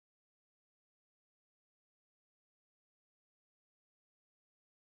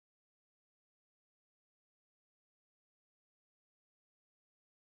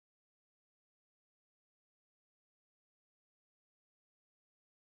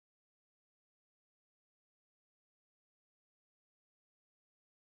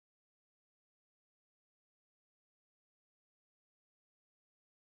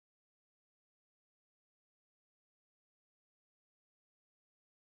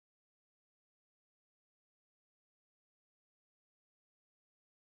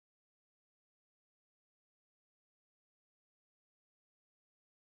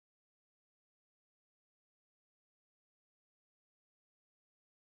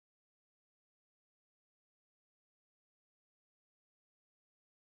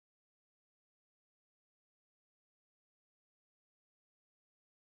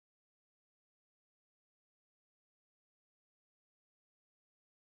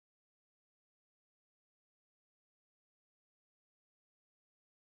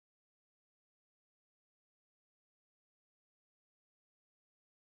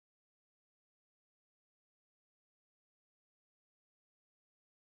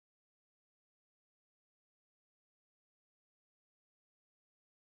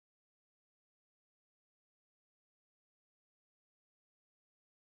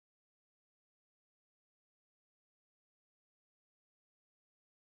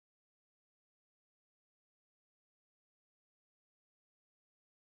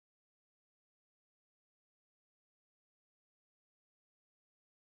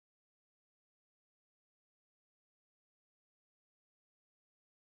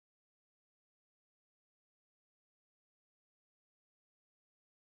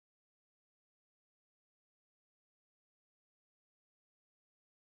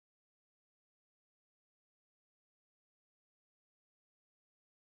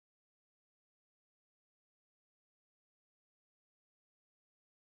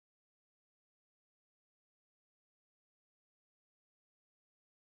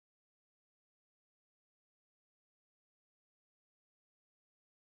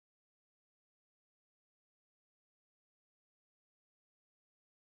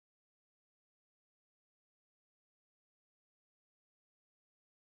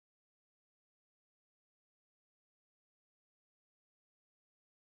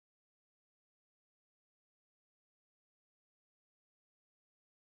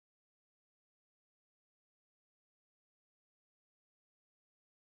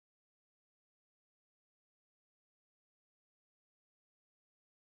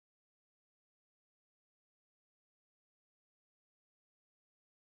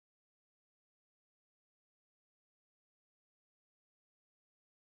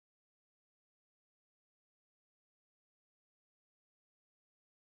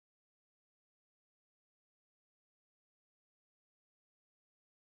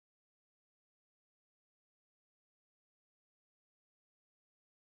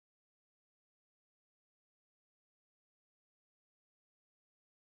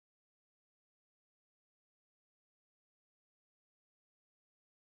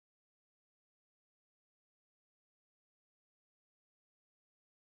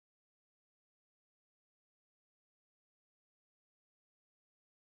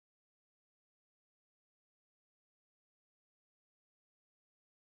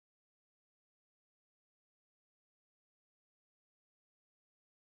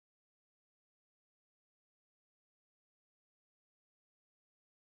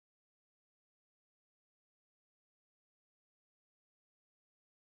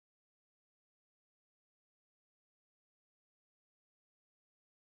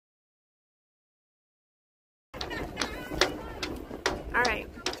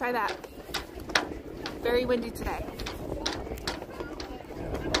try that. Very windy today.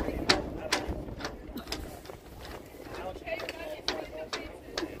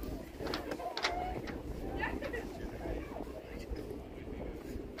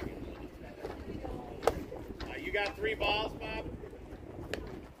 You got 3 balls, Bob?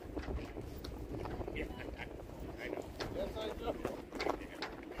 Yeah, I know. Yes, I do.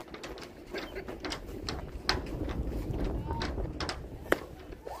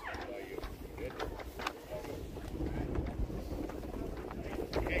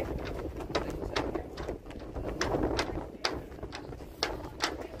 Okay.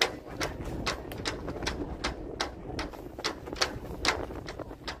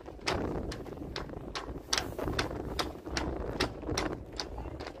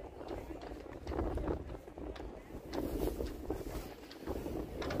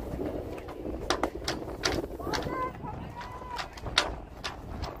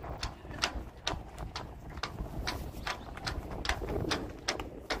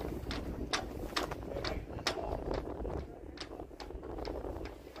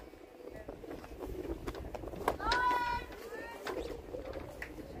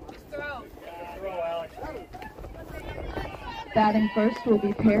 Batting first will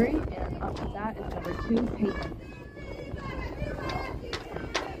be Perry, and up to that is number 2, Peyton.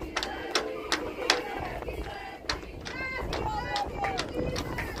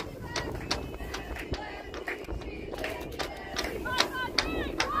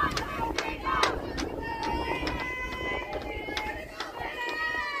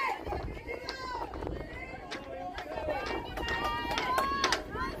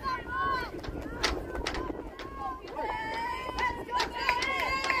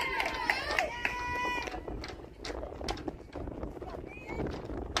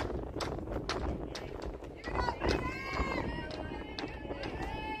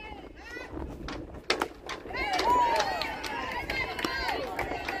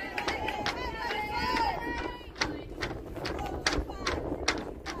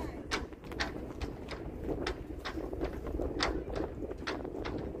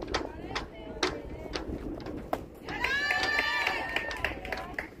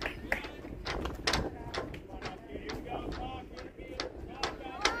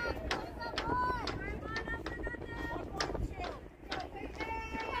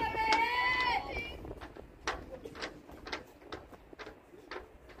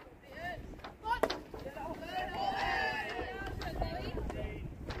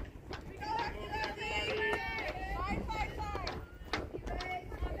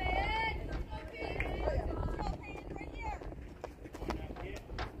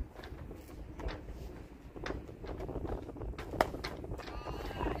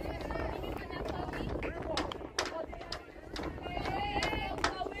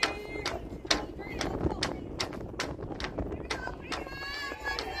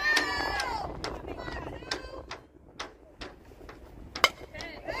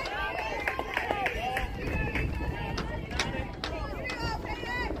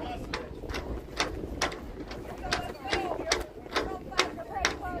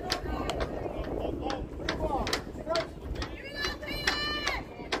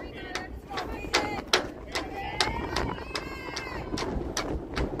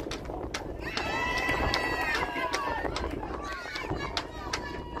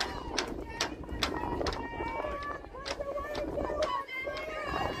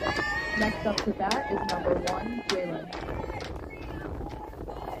 Next up to bat is number 1, Jalen.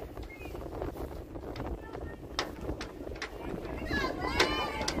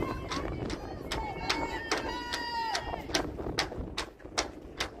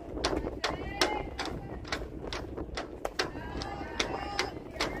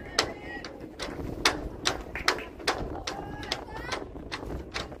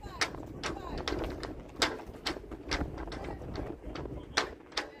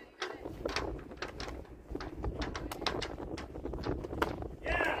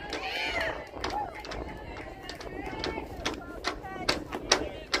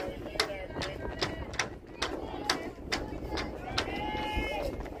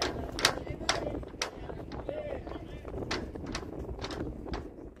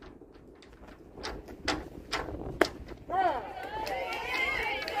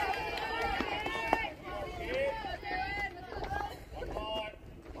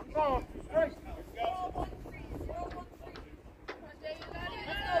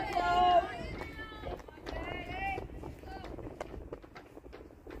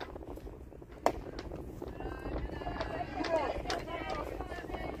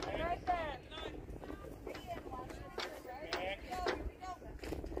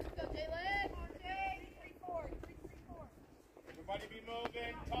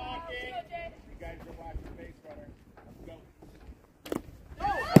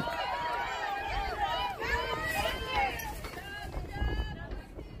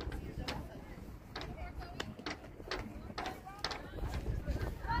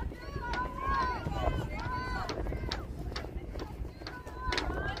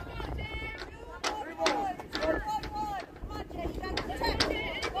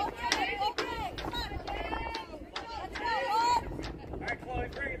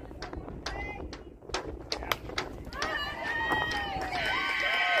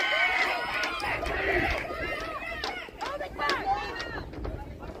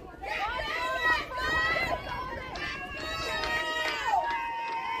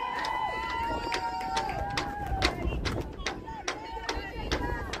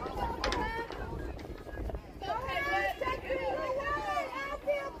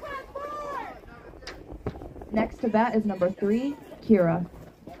 Next to bat is number 3, Kira.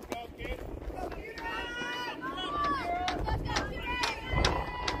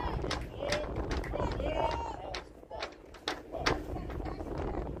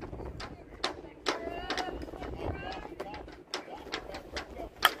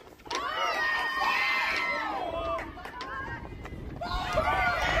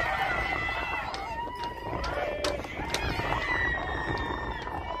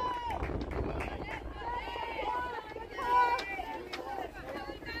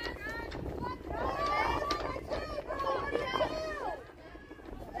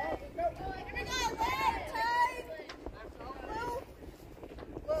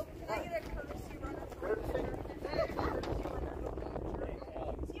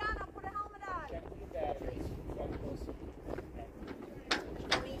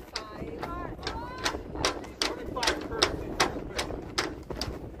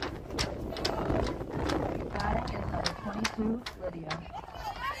 Batting is number 22, Lydia.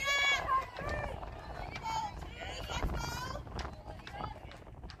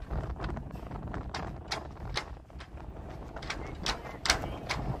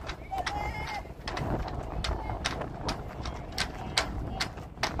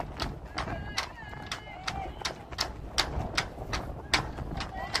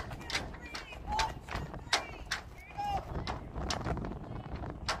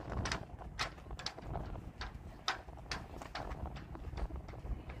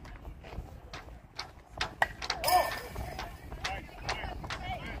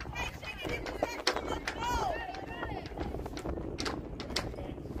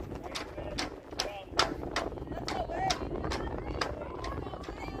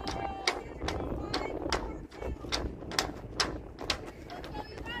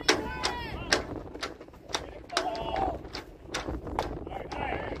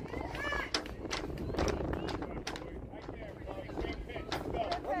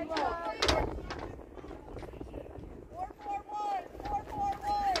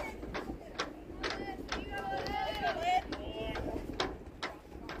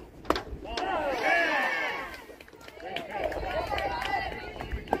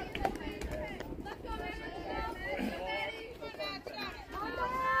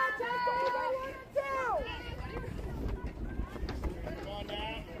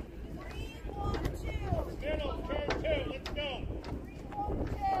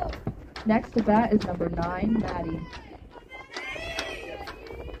 Next to bat is number 9, Maddie.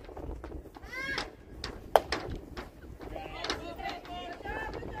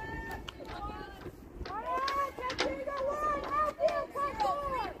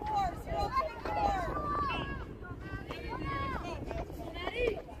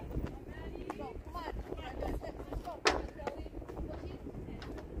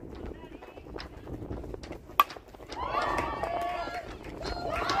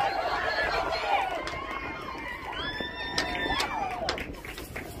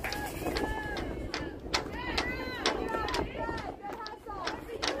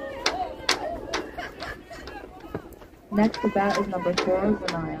 Next to bat is number 4,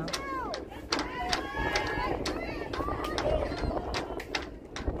 Zanaya.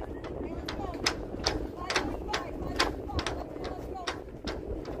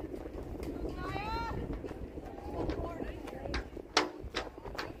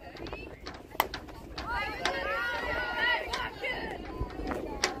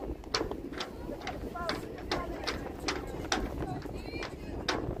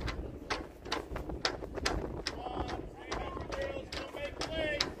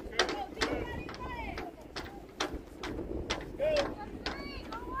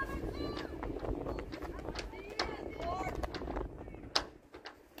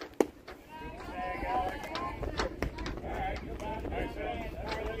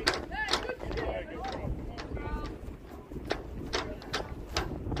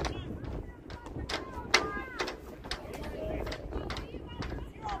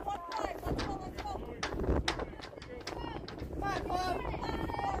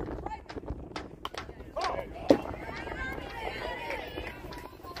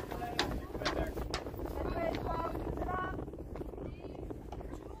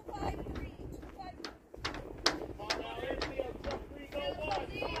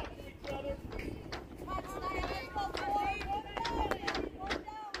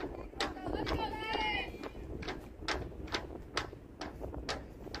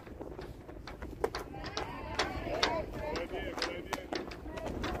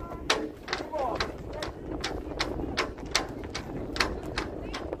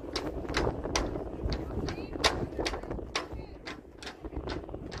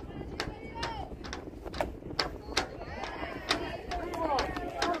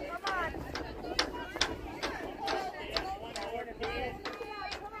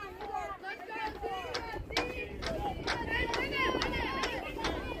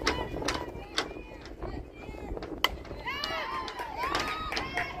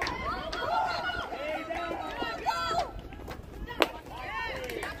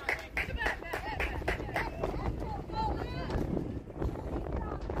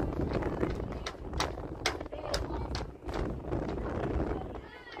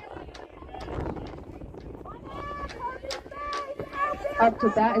 Up to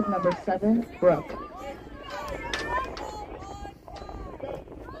bat is number 7, Brooke.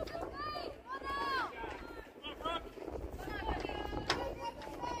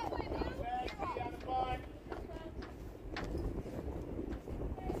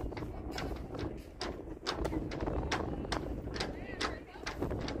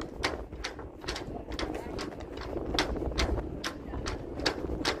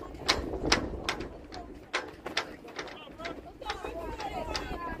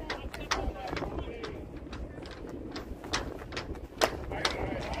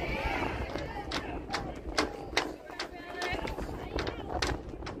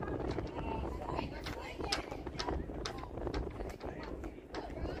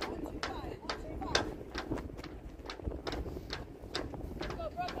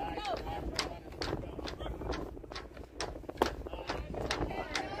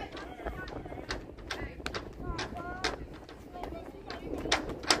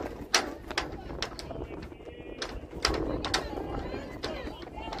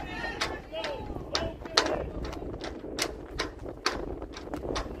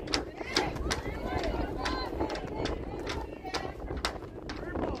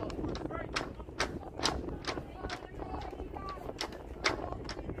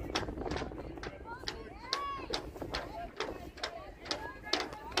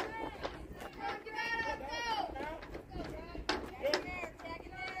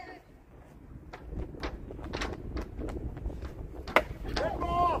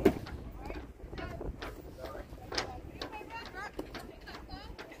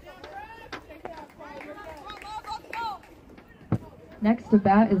 Next to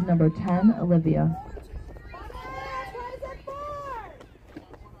bat is number 10, Olivia.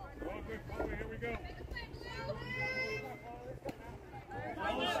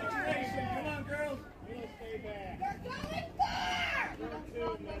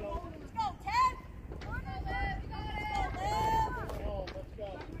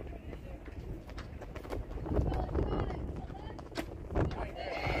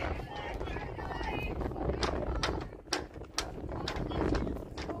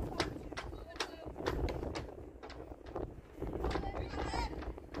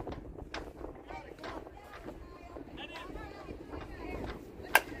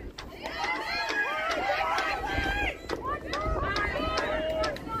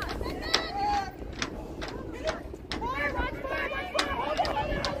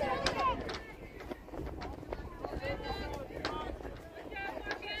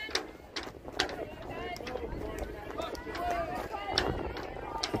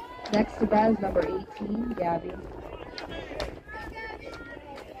 Next to bat is number 18, Gabby.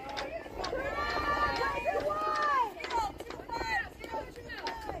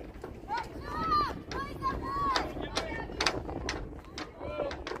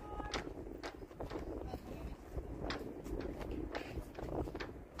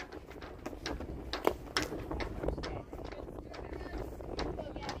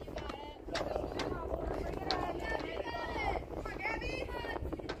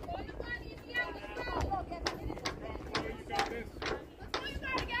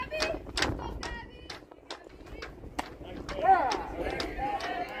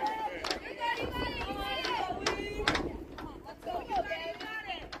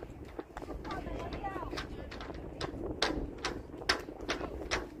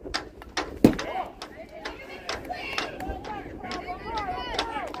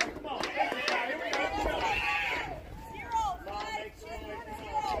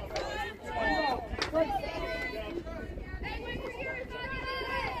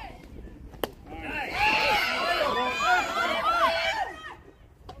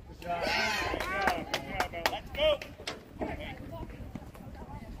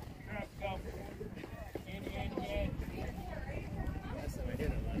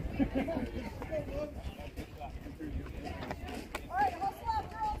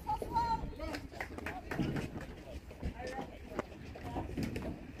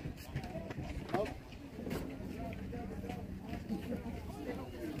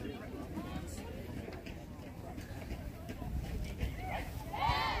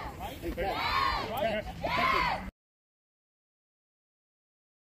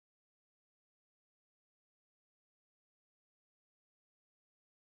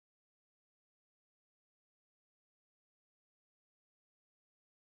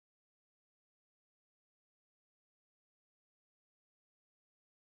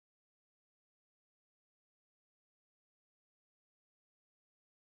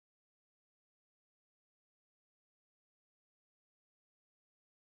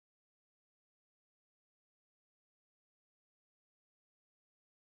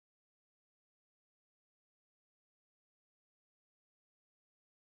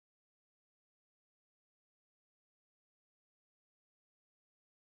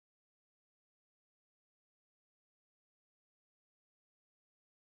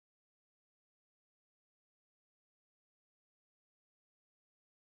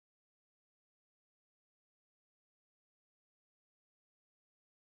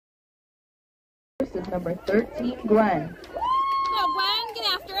 First is number 13, Glenn. Go, Gwen, get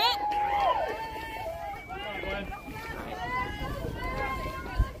after it.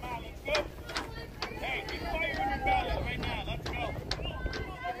 Hey, get fire in your belly right now. Let's go.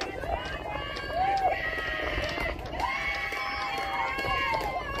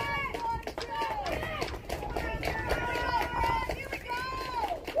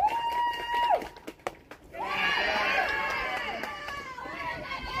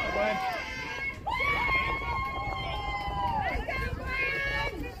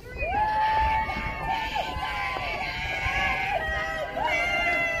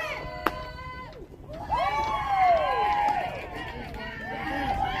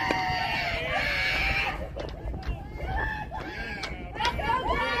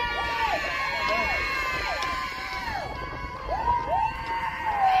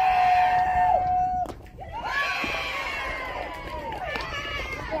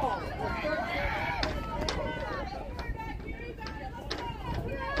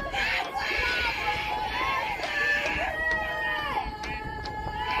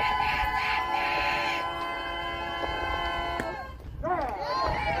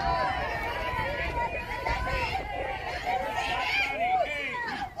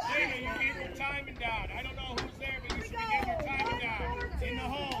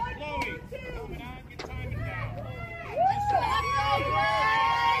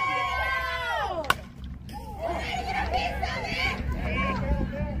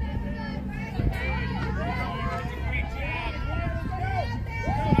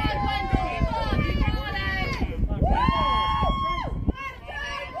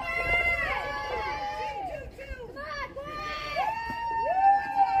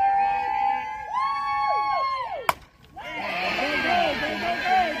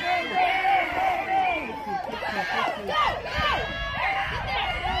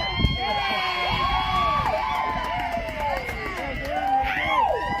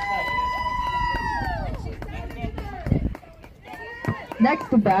 Next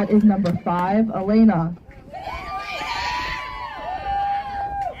to bat is number 5, Elena.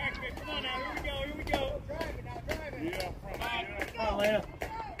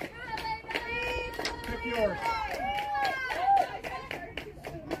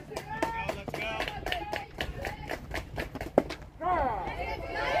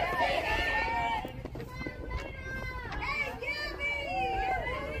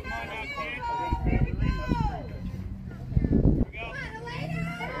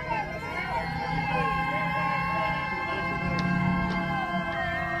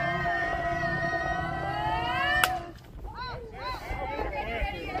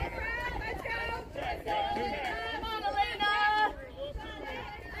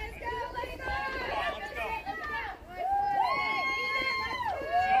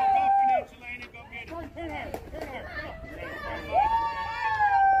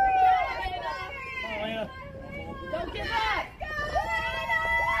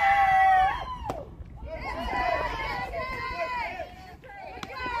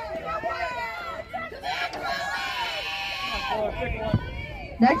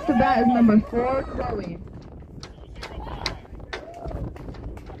 Next to bat is number 4, Chloe.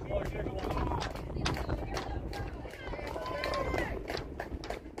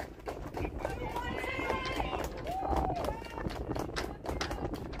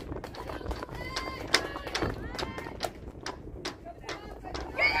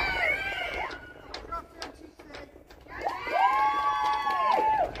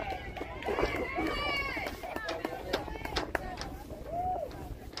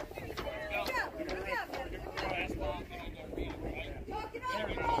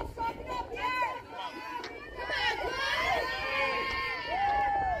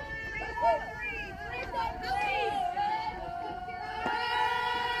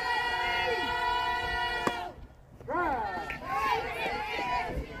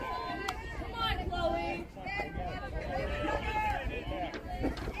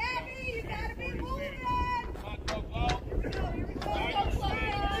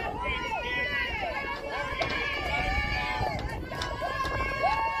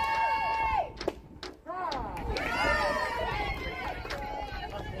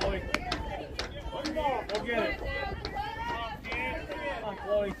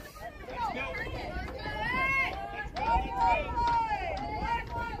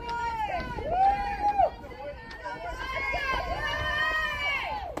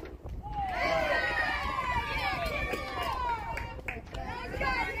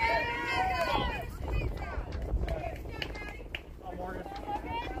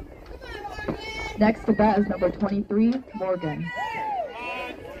 Next to bat is number 23, Morgan.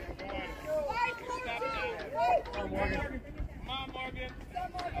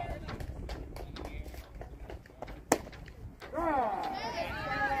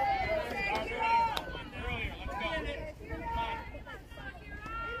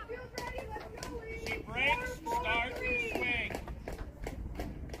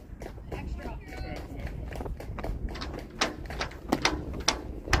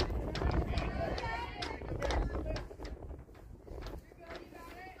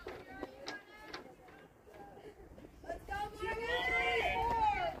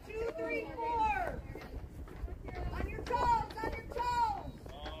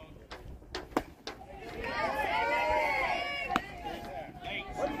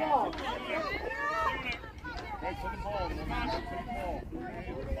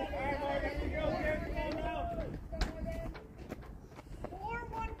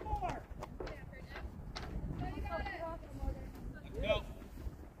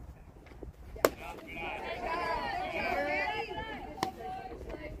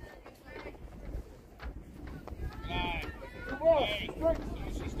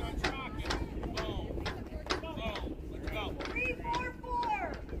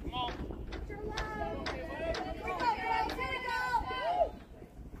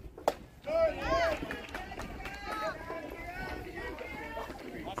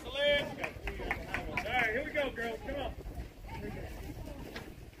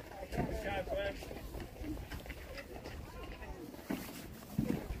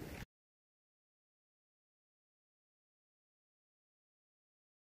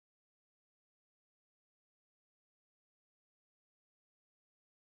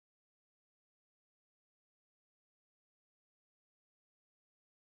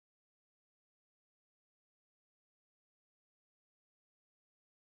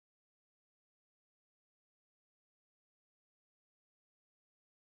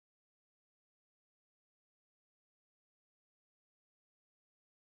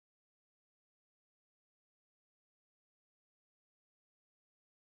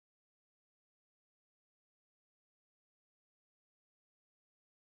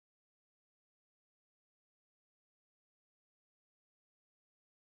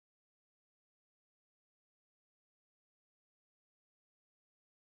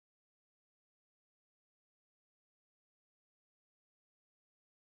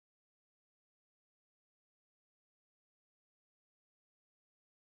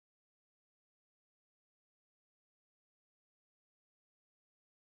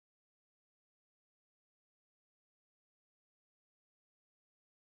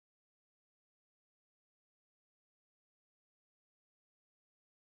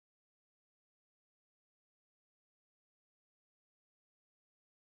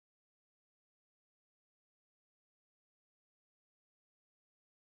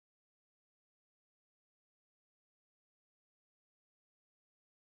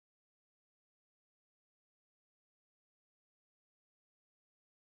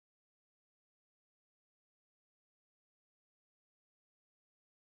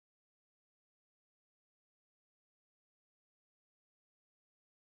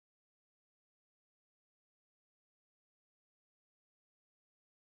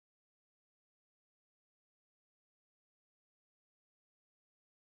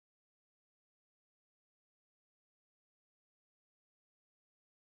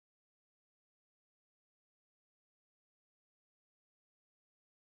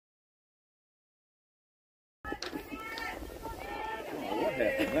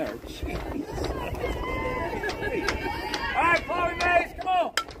 there. Jeez. All right, Chloe Mays, come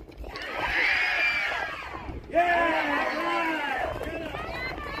on. Yeah!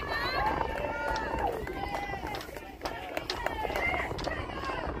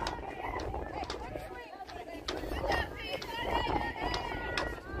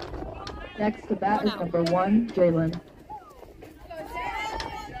 Next to bat is number 1, Jalen.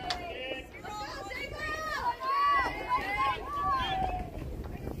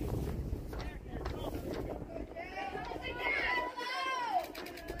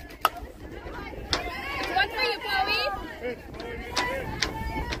 One for you, Chloe.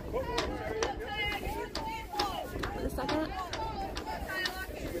 The second.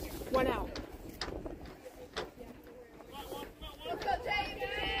 One out.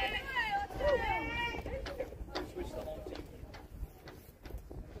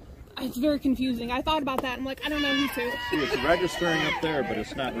 It's very confusing. I thought about that. I'm like, I don't know who's who. See, it's registering up there, but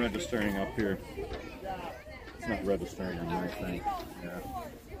it's not registering up here. It's not registering on my thing. Yeah.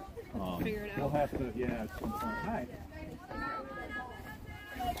 Figure it You'll out. have to, yeah, at some point. Hi.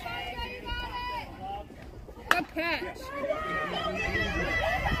 Good catch.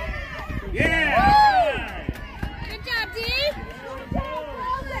 Yeah! Good job, D. Good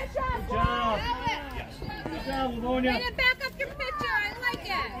job. Good job, Livonia. Way to back up your picture. I like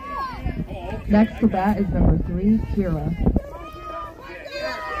it. Next to bat is number 3, Kira.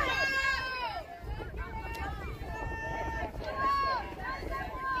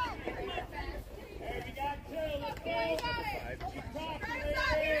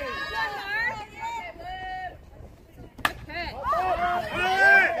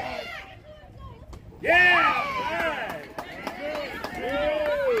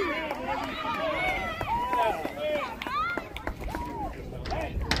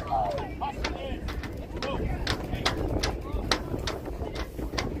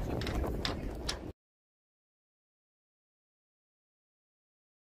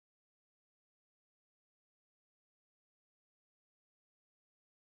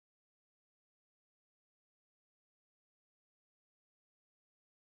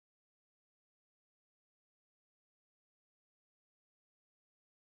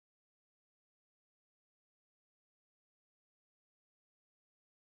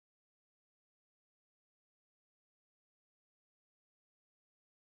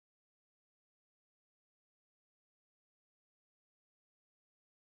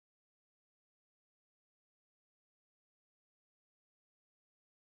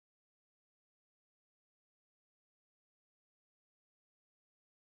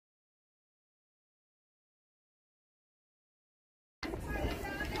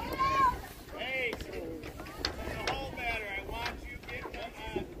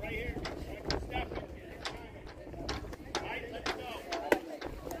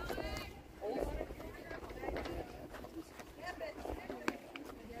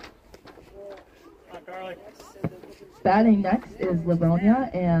 Batting next is Livonia,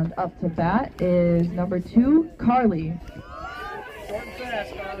 and up to bat is number 2, Carly. Short and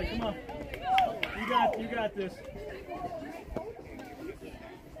fast, Carly. Come on. You got this.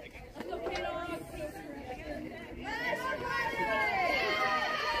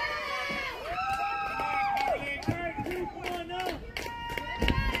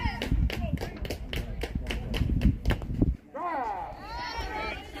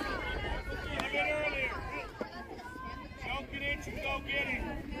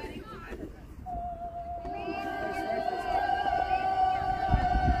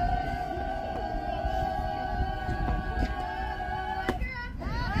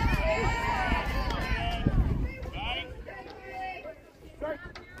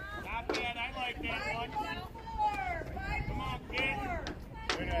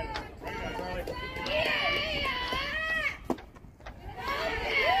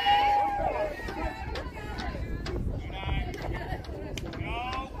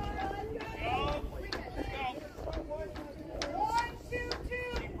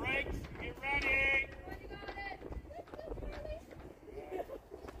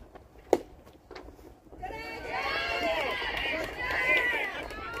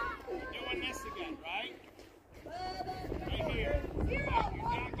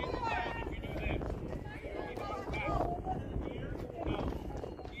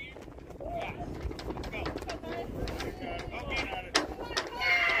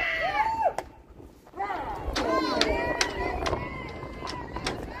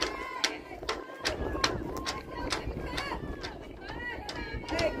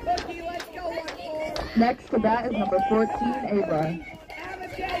 Next to bat is number 14, Ava.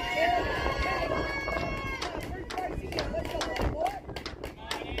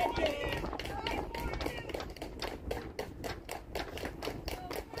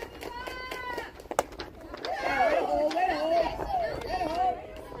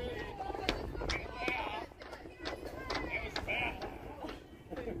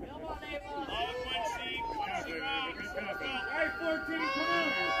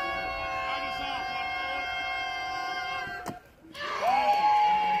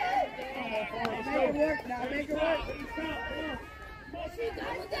 now. Make it work.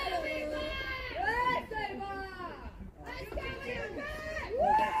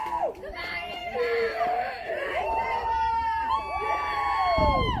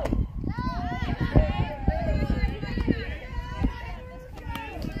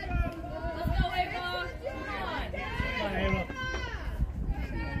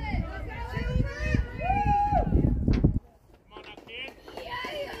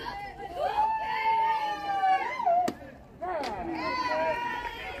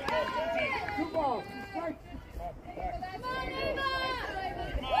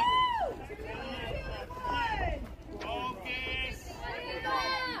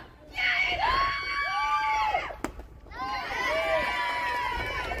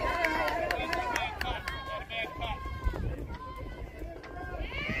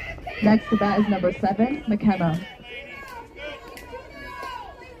 Next to bat is number 7, McKenna.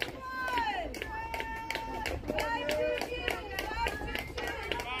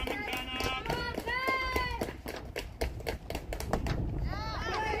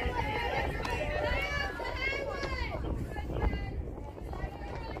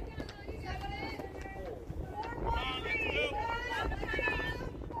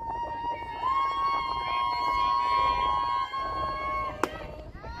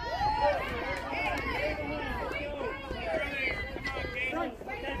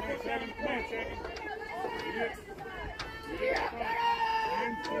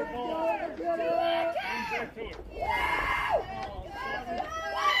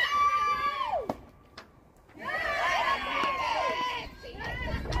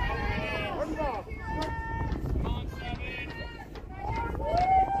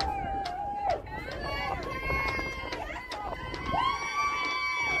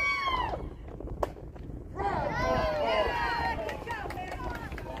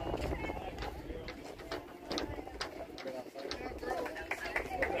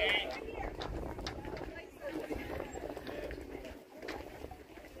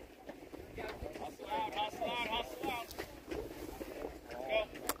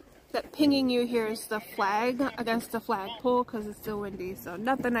 That pinging you here is the flag against the flagpole because it's still windy, so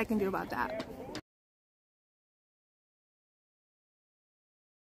nothing I can do about that.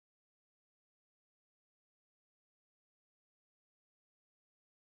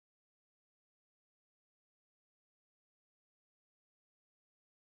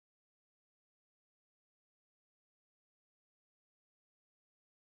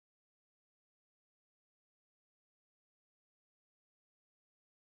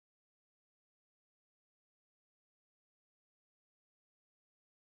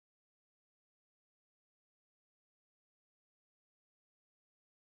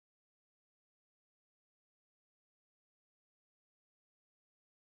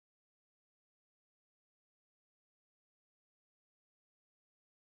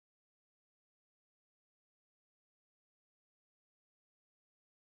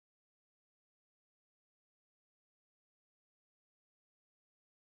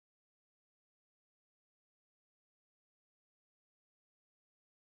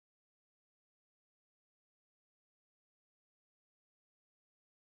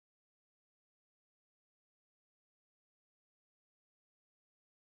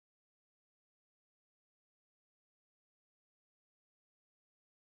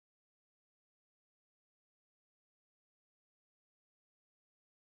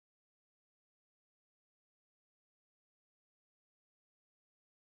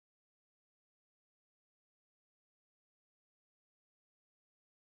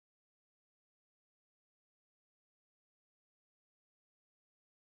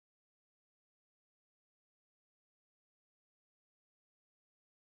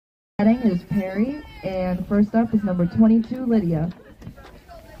 Batting is Perry, and first up is number 22, Lydia.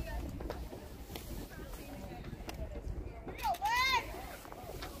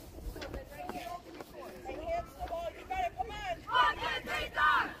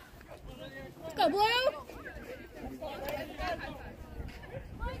 Let's go, Blue!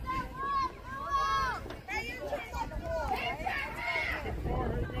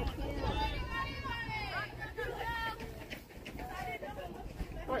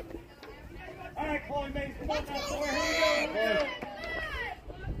 All right, Chloe Mays, come on now, Thor. Here we go.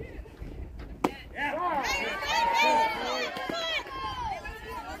 Yeah.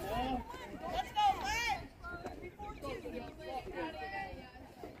 Let's go, man.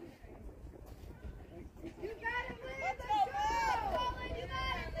 You got it, Liz. Let's go, man. You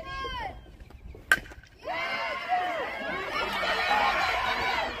got it, Liz.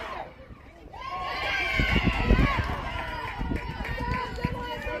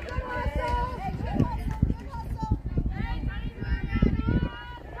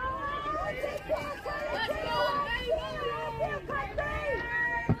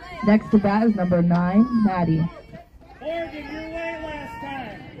 Next to bat is number 9, Maddie. Oregon, you're late last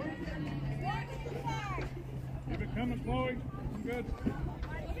time. Keep it coming, Chloe. Good.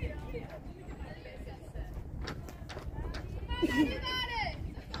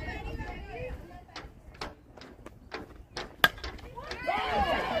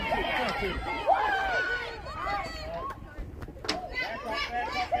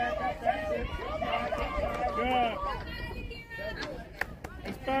 Good.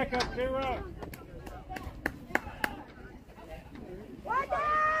 It's back up, 2-up. Watch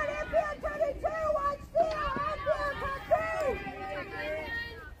out! Infield 22! Watch still! Outfield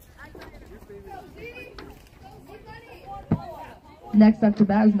 22! Next up to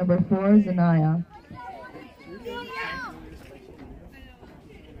bat is number 4, Zanaya.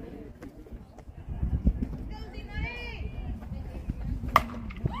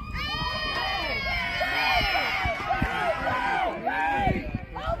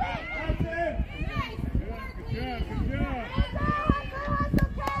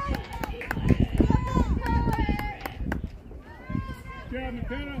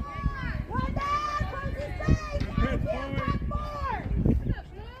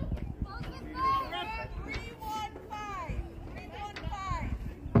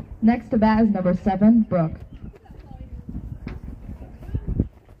 Next to bat is number 7, Brooke.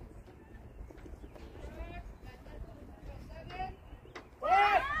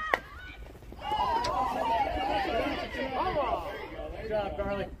 Good job,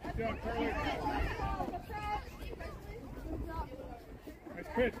 Carly. Good job, Carly. Nice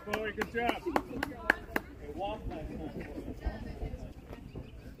pitch, Chloe. Good job.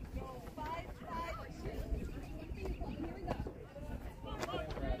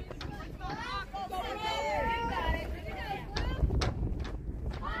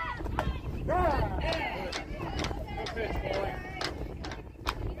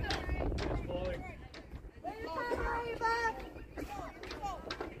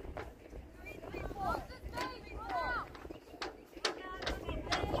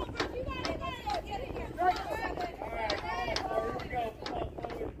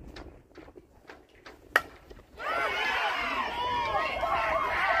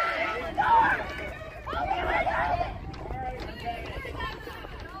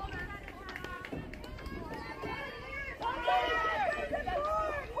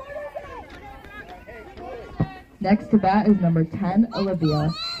 Next to bat is number 10,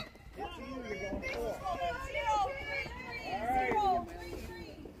 Olivia.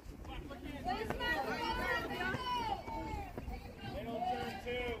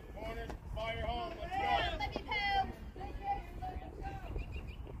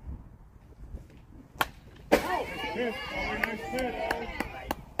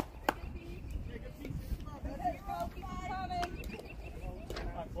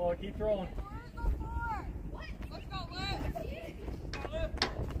 Keep throwing.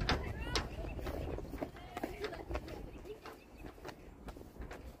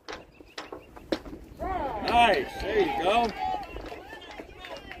 Nice, there you go.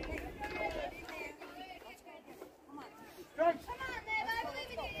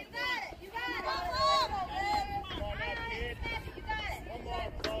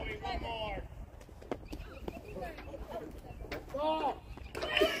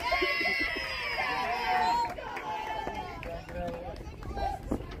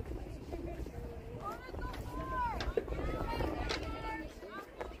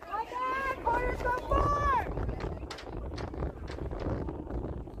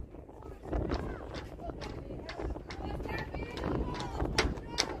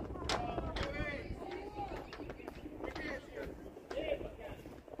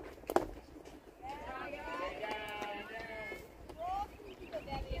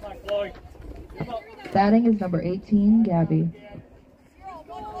 Batting is number 18, Gabby.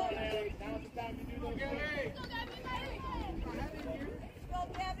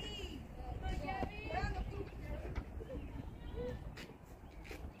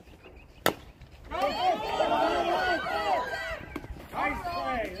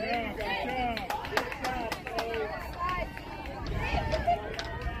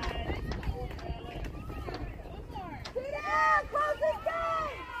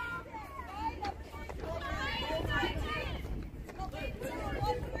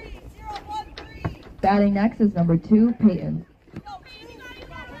 Batting next is number 2, Peyton.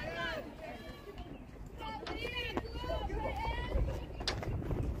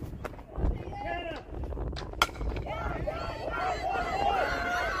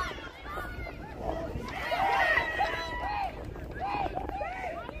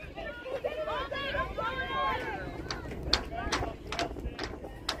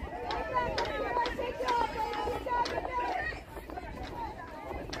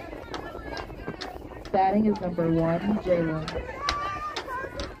 Batting is number 1, Jalen.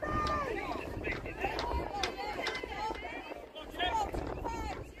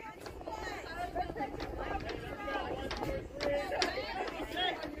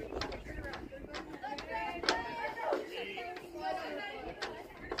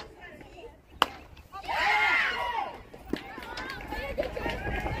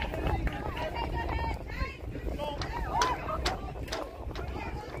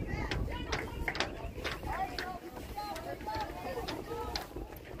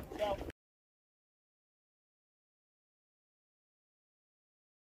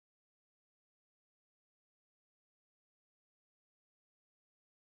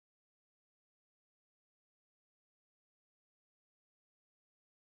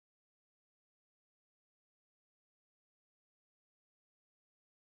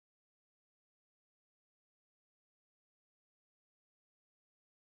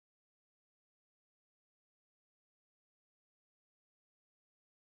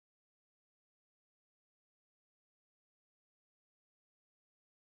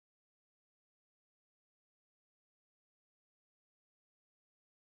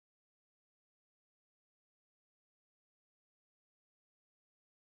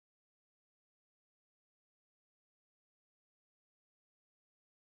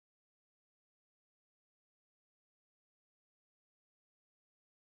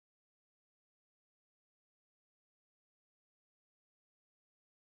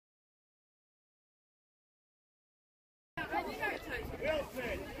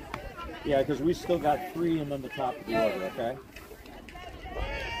 Yeah, because we still got 3 and then the top of the order, okay?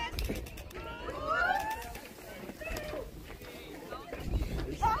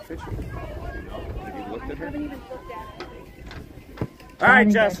 Have you looked at her? All right,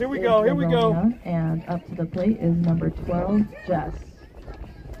 Jess, here we go, here we go. And up to the plate is number 12, Jess.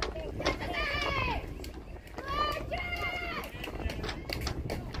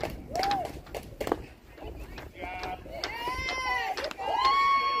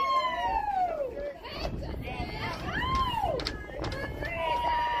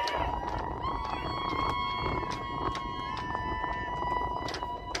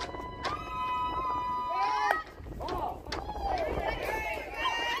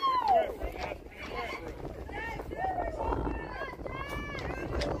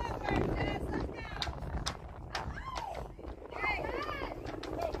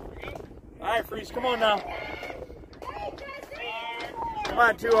 All right, Freeze, come on now. Come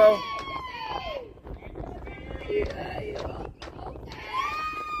on, 2-0.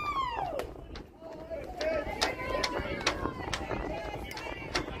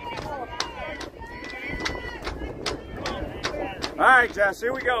 All right, Jess,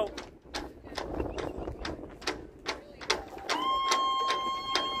 here we go.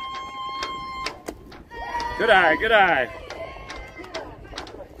 Good eye, good eye.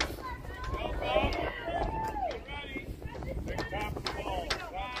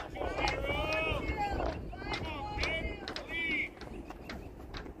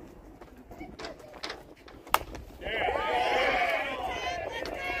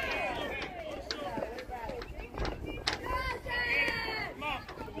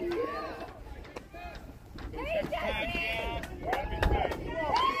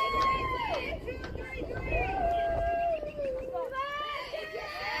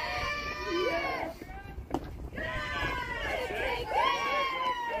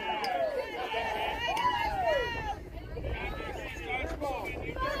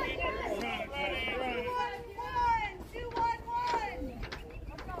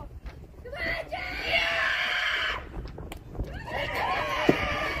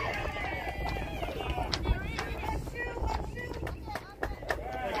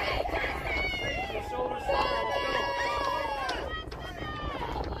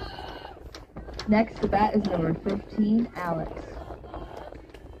 Next to bat is number 15, Alex.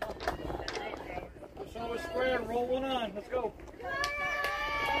 Show us square, roll one on. Let's go.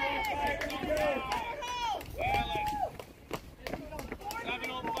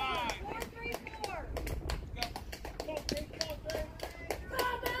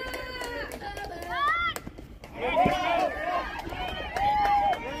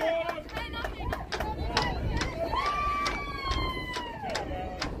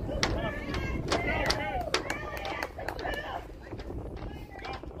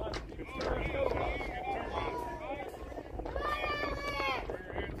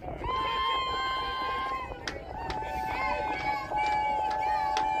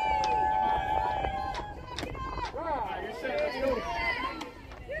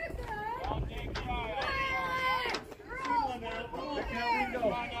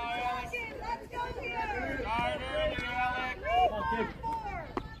 Let's go here.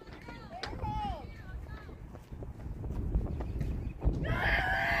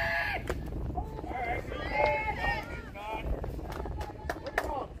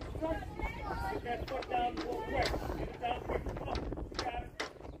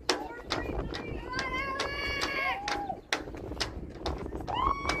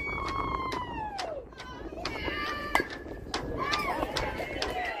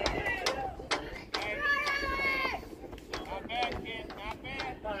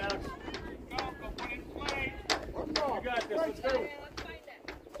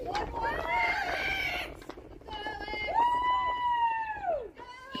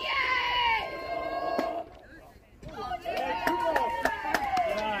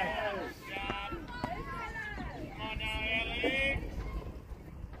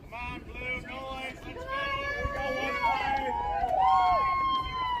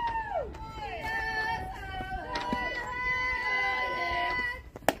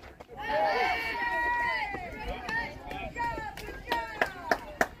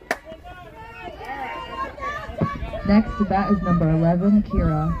 Next to bat is number 11,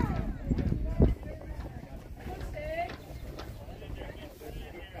 Kira.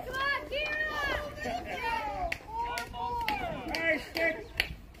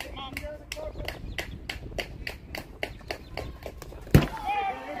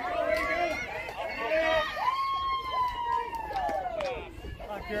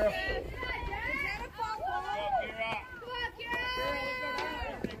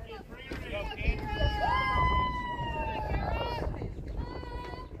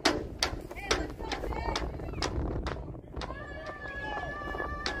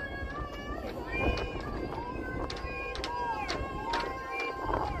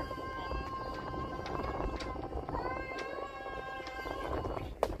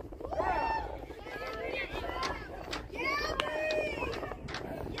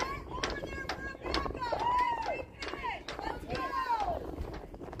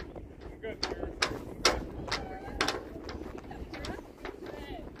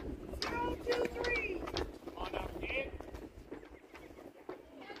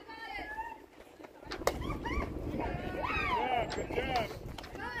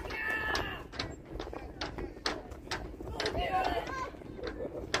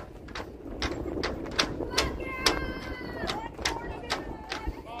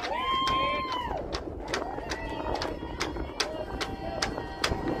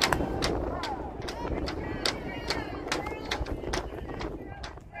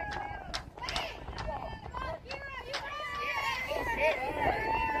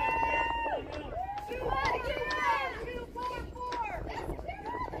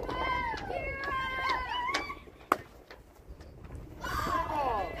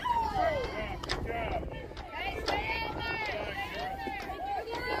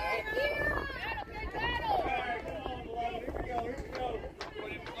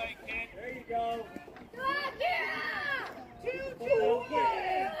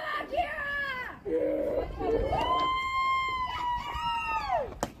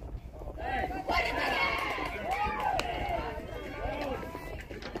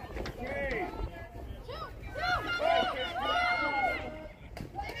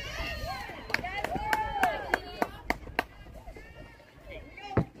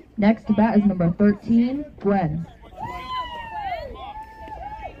 Next to bat is number 13, Gwen.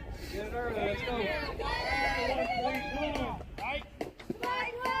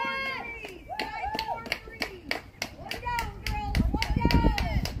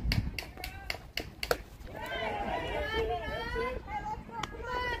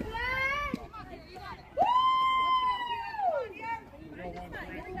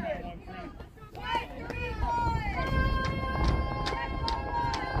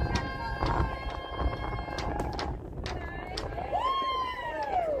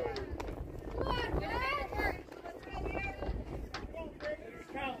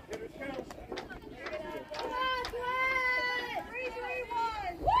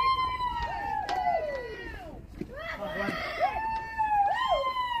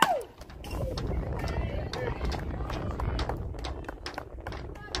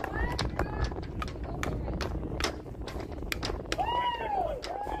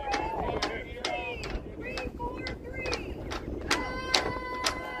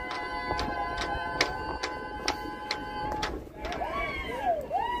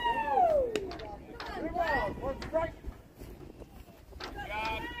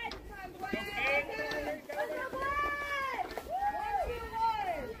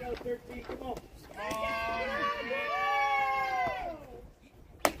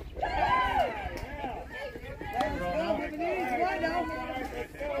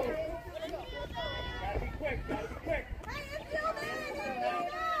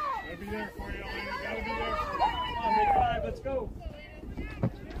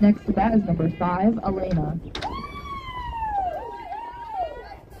 Next to bat is number 5, Elena.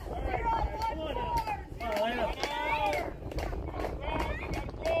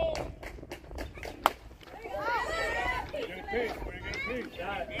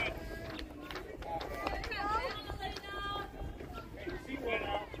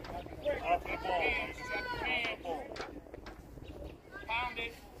 Pound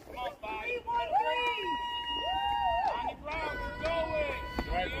it. Come on, Bob. 3-1-3. On the ground, you're going.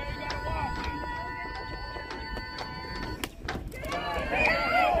 Right. You gotta walk it.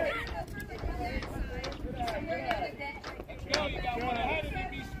 Let's go. You got one ahead of you.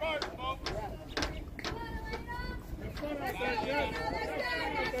 Be smart, folks.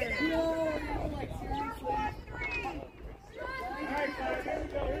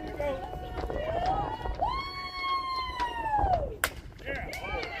 Pick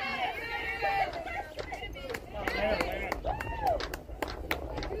one.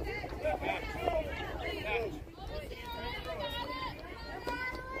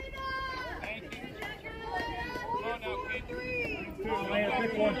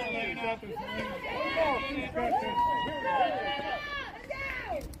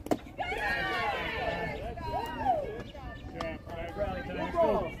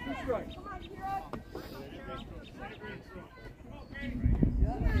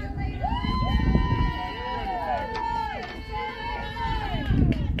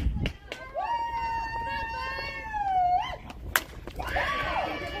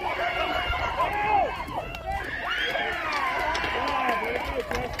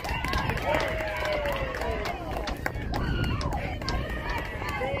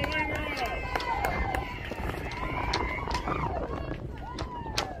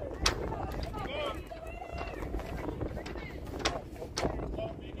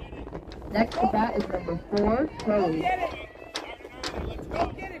 Next to bat is number 4, Chloe. Get it. Go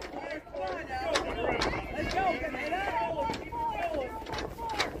get it, Claire. Come on now. Let's go. Get it up.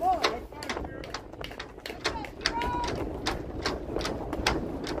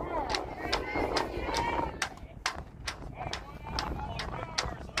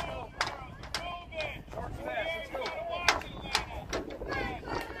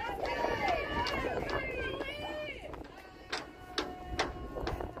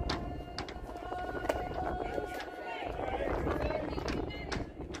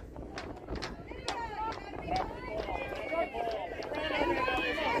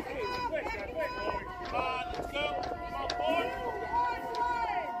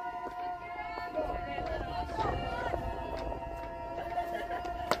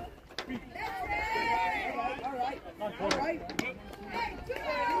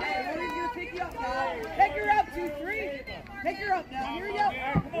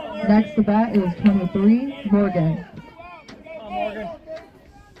 Next to bat is 23, Morgan. Come on, Morgan.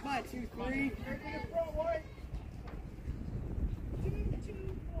 Come on, 2-3.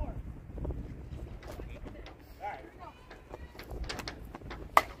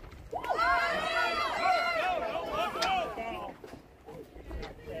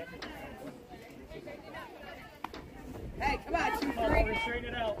 Hey, come on, 2-3. Straighten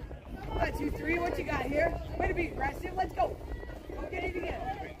it out. Come on, 2-3. What you got here? Way to be aggressive. Let's go. Go get it again.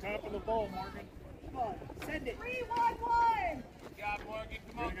 Top of the ball, Morgan. Come on, send it. 3-1-1. Good job, Morgan.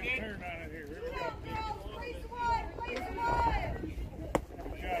 Come on, kid. Turn on it here. Here we go. Come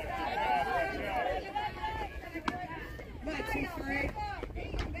on, 2-3.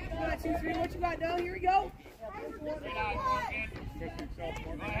 Come on, 2-3. What you got now? Here we go. Straight out, Morgan. Pick yourself,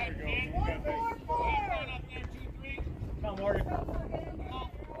 Morgan. Go ahead, There kid. we go. You got this. Keep going up there, 2-3. Come on, Morgan. Come on.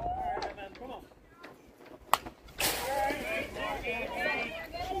 Come on. Good, Morgan.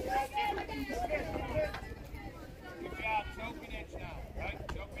 Good job. Choke an inch now. Right?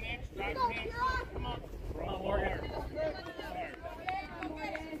 Choke an inch. Drive your hands forward. Come on. Come on, Morgan.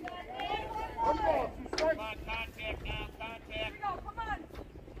 Come on, contact now. Contact. Come on.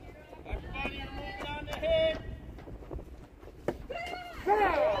 Everybody, you're moving on the head.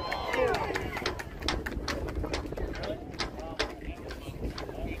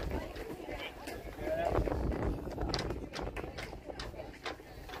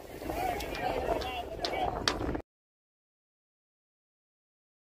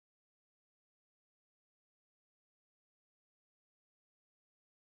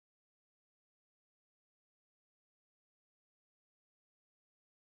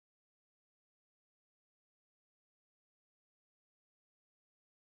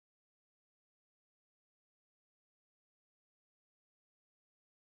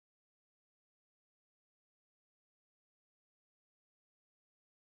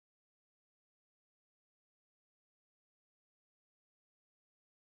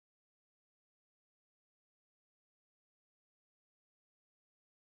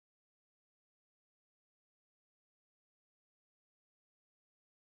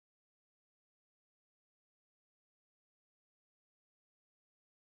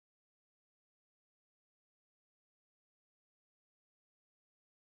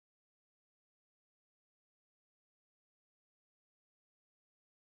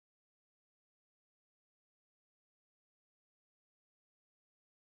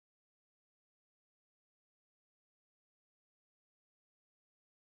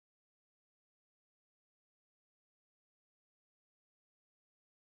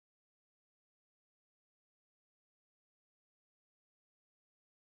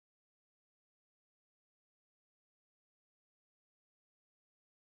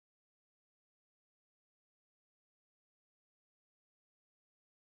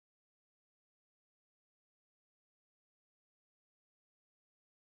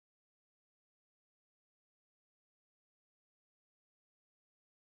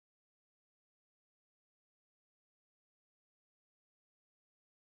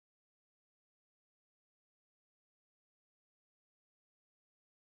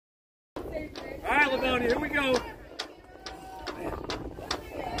 All right, Livonia, here we go.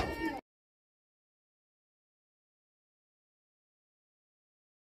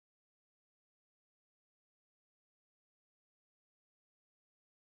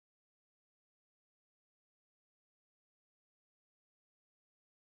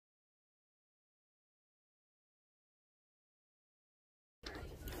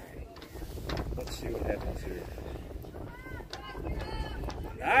 Let's see what happens here.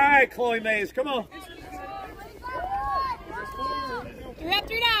 All right, Chloe Mays, come on. 3 up,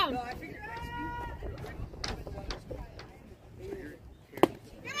 3 down.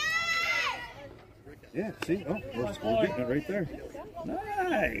 Yeah, see? Oh, we're getting it right there.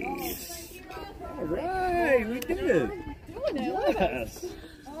 Nice. All right, we did it. Yes.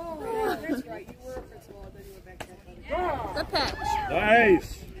 Oh, that's right. You were a principal, and then you went back to Good pitch.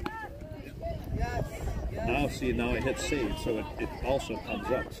 Nice. Yes. Now, see, now I hit save, so it also comes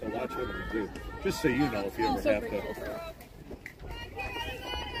up. So watch what I'm going to do. Just so you know if you ever have to.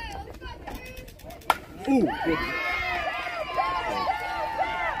 Ooh, good.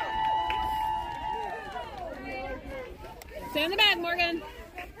 Stay in the bag, Morgan.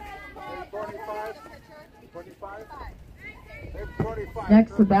 25. 25. 25.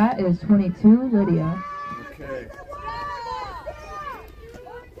 Next to bat is 22, Lydia. Okay.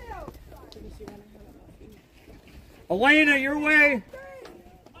 Elena, your way.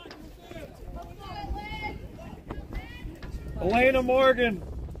 Elena Morgan.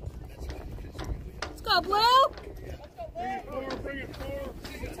 Let's go, Blue. Bring it forward.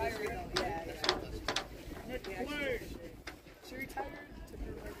 She's retiring, though. Yeah. Make the play. She retired.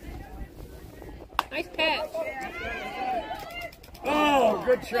 Nice pitch. Oh,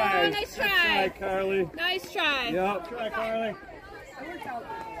 good try. Oh, nice try. Good try, Carly. Nice try. Yep. Try, Carly. I worked out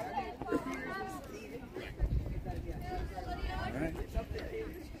there. All right.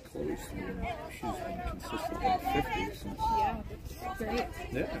 Chloe's she's been consistently 50 since. Yeah, that's great.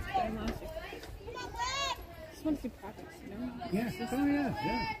 Yeah. Very much. Just want to see practice, you know? Yeah. Oh yeah.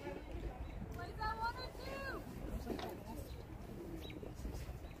 Yeah.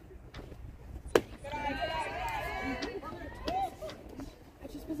 I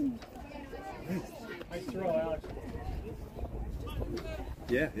just wasn't. Nice throw, Alex.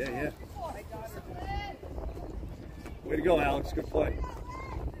 Yeah. Yeah. Yeah. Way to go, Alex. Good play.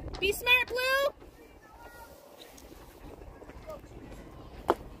 Be smart, Blue.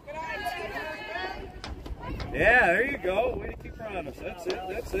 Yeah, there you go. Way to keep her honest. That's it.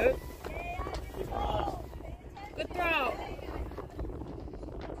 That's it. Good throw.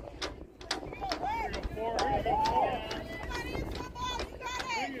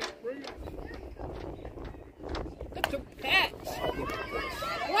 Good pitch.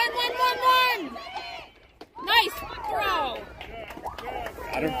 1-1-1-1. Nice throw.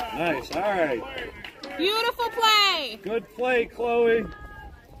 Got him. Nice. All right. Beautiful play. Good play, Chloe.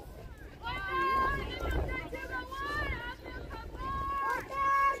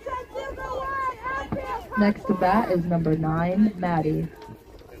 Next to bat is number 9, Maddie.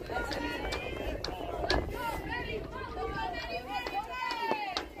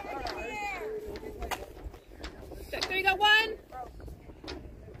 There you go, 1.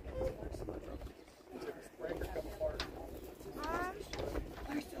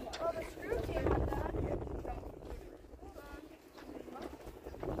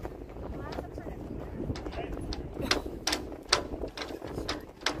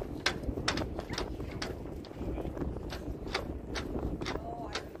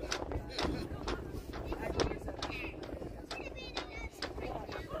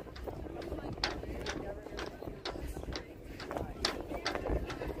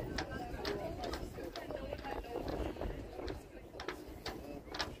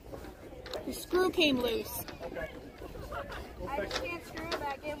 The screw came loose. I can't screw it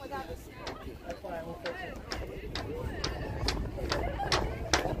back in without the screw. That's fine, we'll fix it.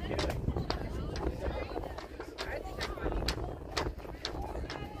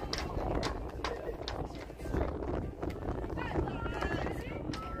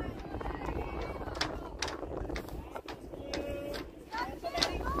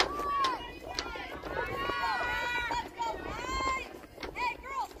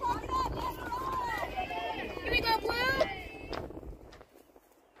 Here we go, Blue.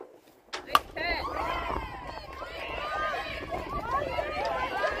 Nice pitch.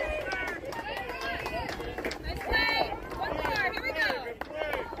 Nice play. 1 more. Here we go.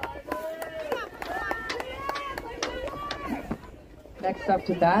 Next up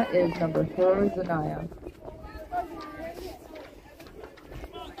to bat is number 4, Zanaya.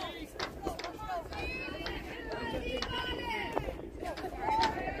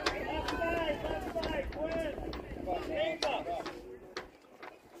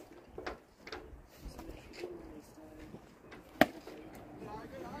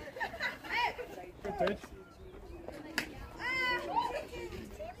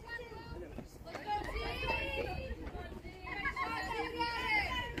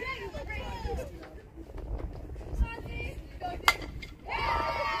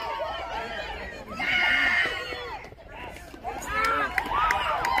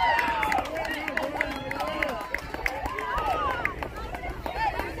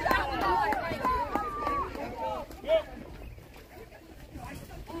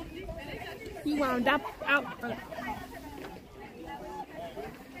 going up, out.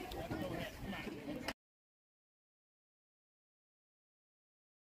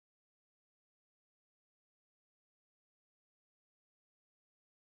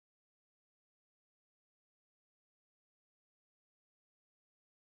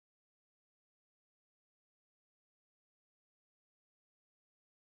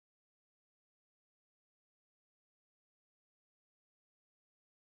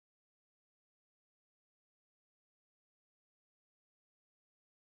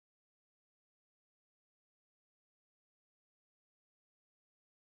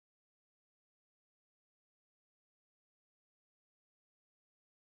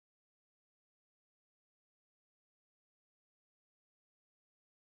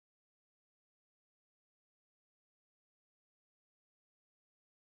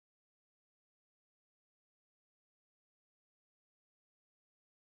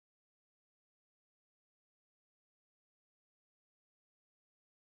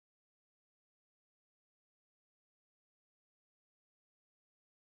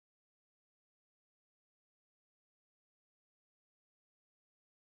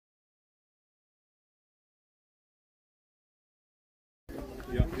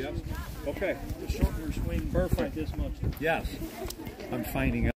 Yep. Okay. The shorter swing, perfect this much. Yes. I'm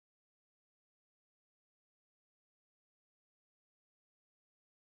finding out.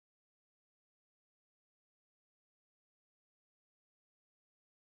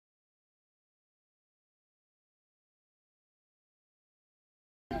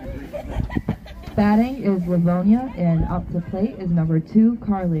 Batting is Livonia, and up to plate is number 2,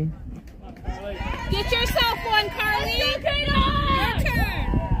 Carly. Get yourself one, Carly. Your turn.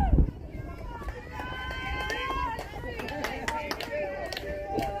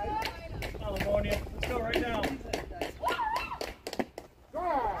 Livonia, let's go right now.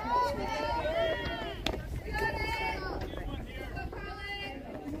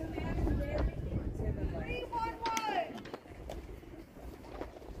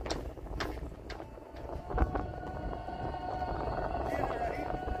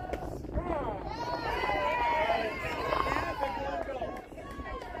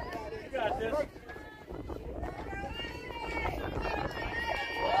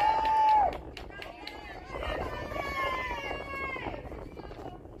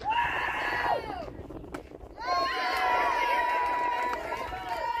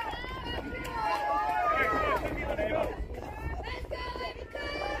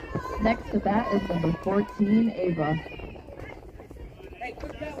 Next to bat is number 14, Ava. Hey,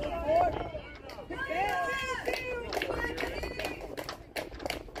 put that one forward. Put that.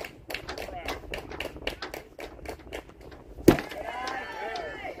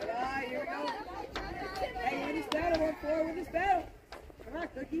 Good eye, here we go. Hey, win this battle, 1-4, win this battle. Come on,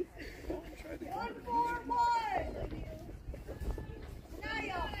 Cookie. 1-4-1.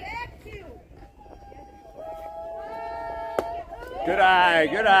 Now back to. Good eye,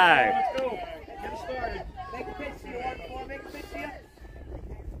 good eye. Let's go. Get it started. Make a pitch to you, 1-4, make a pitch to you.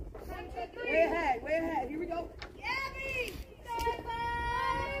 Way ahead, here we go. Gabby!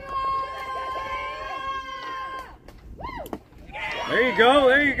 There you go,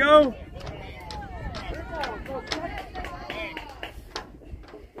 there you go.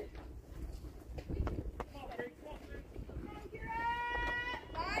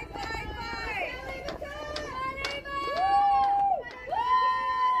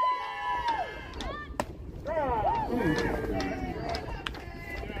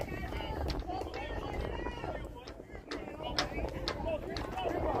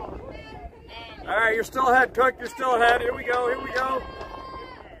 All right, you're still ahead, Cook. You're still ahead. Here we go. Here we go.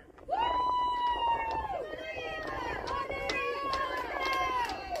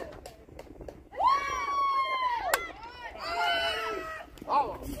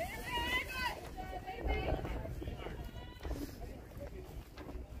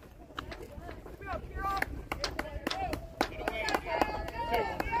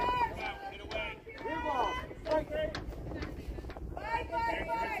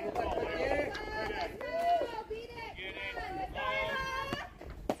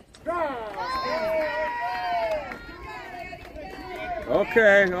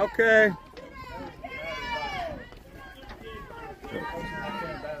 Okay, okay.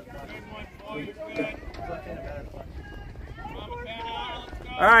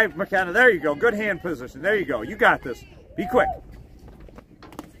 All right, McKenna, there you go. Good hand position. There you go. You got this. Be quick.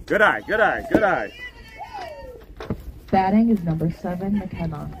 Good eye, good eye, good eye. Batting is number 7,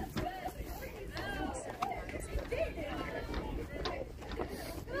 McKenna.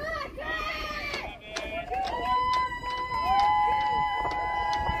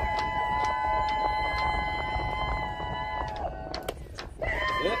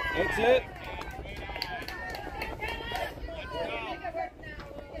 it. That's it.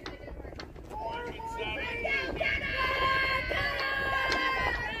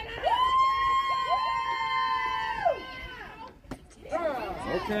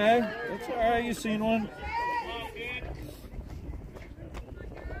 Okay, that's all right. You seen one.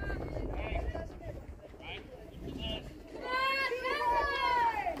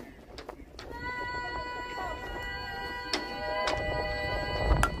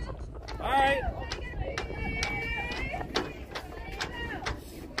 All right.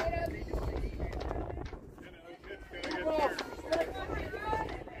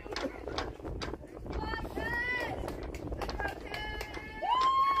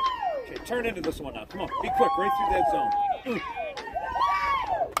 Okay, turn into this one now. Come on, be quick, right through that zone.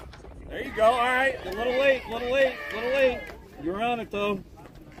 There you go. All right, a little late, little late, little late. You're on it though.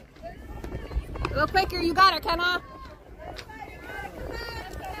 A little quicker, you got her, Kenna.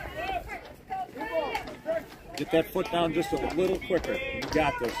 Get that foot down just a little quicker. You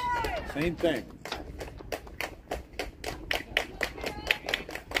got this. Same thing.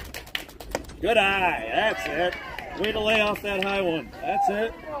 Good eye. That's it. Way to lay off that high one. That's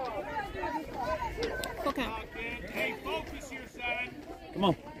it. Full count. Hey, focus here, son. Come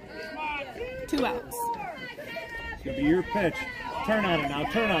on. 2 outs. It's going to be your pitch. Turn on it now.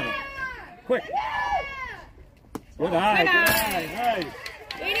 Turn on it. Quick. Good eye. Good eye. Nice.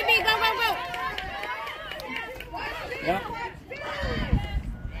 Lady B, go, go, go. Yep.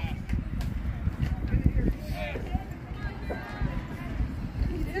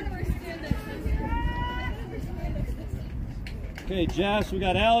 Okay, Jess, we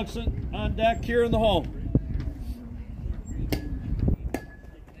got Alex on deck here in the hole.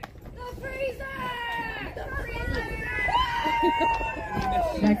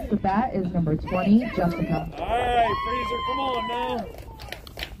 Next to bat is number 20, Jessica. All right, Freezer, come on now.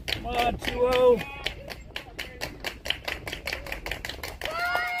 Come on, 2-0.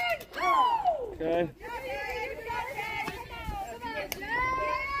 Okay.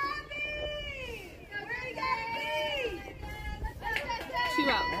 2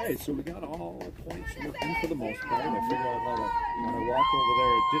 outs. All right, so we got all our points working for the most part. And I figured out how to, when I walked over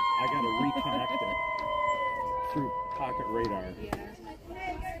there, I got to reconnect it through pocket radar.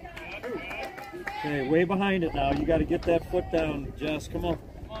 Okay, way behind it now. You got to get that foot down, Jess. Come on.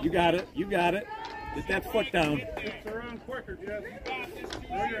 You got it. You got it. Get that foot down. Hips around quicker, Jess.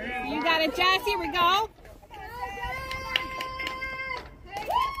 Throw your hands You got it, Jess. Here we go.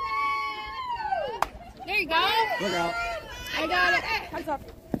 There you go. Look out. I got it. Heads up.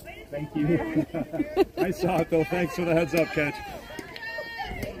 Thank you. I saw it though. Thanks for the heads up catch.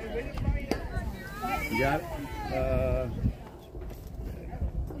 You got it?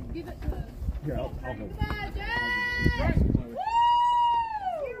 Here, I'll hold it.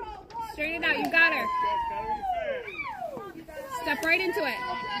 Straighten it out. You got her. Step right into it.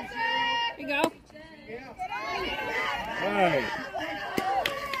 Here you go. All right.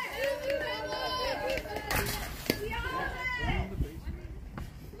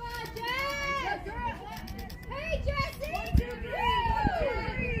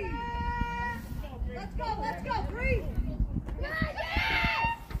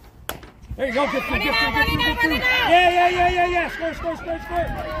 There you go, get through, get through, get through, get through. Yeah. Score. All right,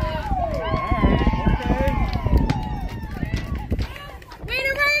 Way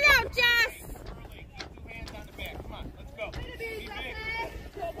to run it out, Jess. Keep 2 hands on the back. Come on, let's go.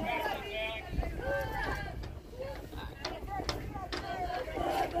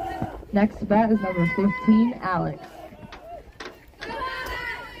 Next to bat is number 15, Alex.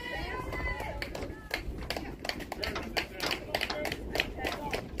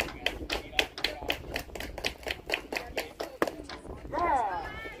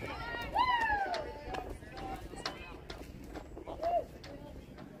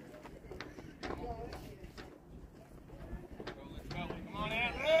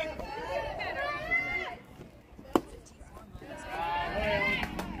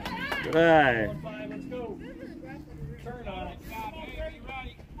 Good eye. Let's go. Turn on it.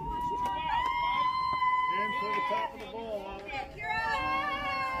 Hands to the top of the ball.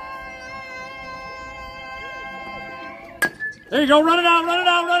 There you go, run it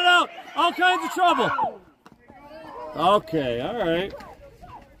out. All kinds of trouble. Okay, all right.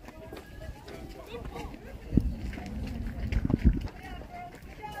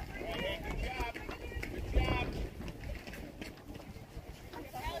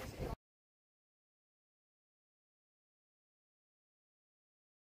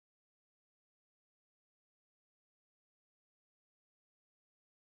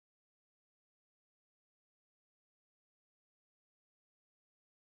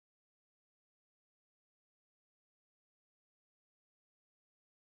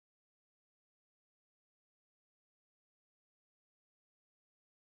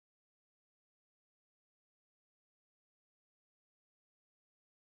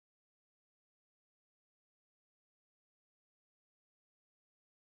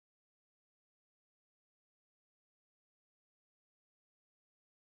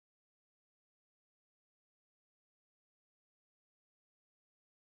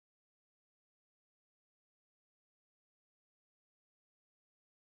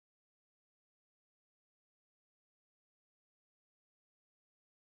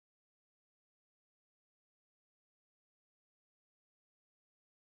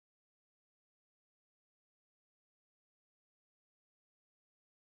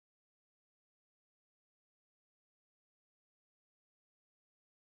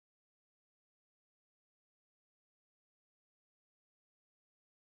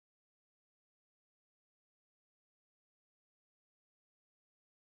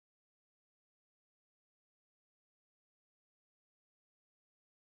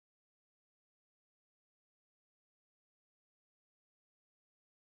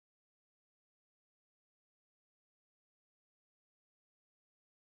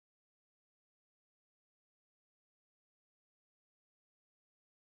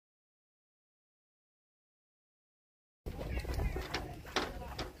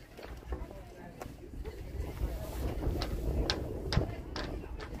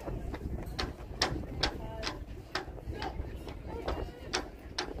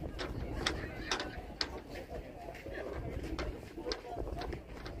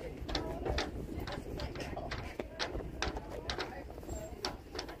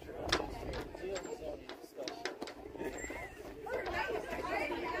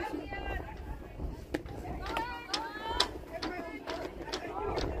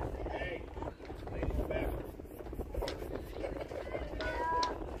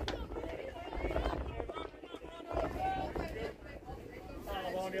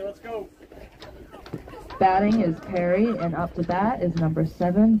 Batting is Perry, and up to bat is number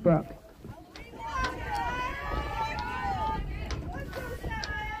 7, Brooke.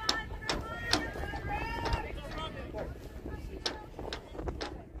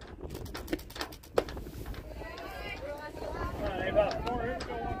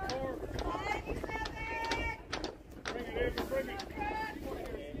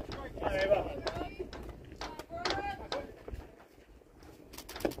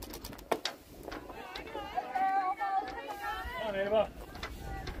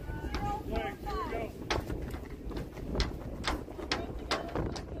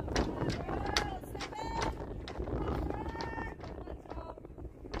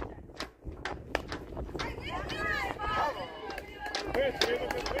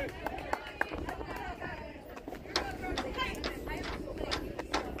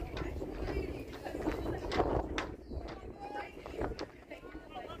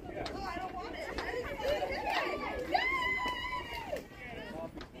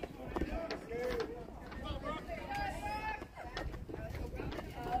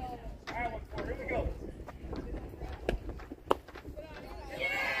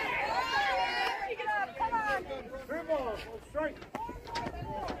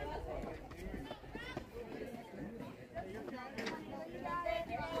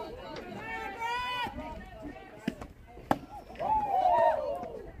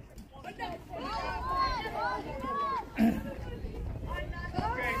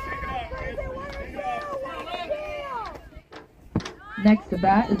 Next to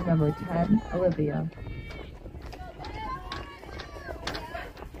bat is number 10, Olivia.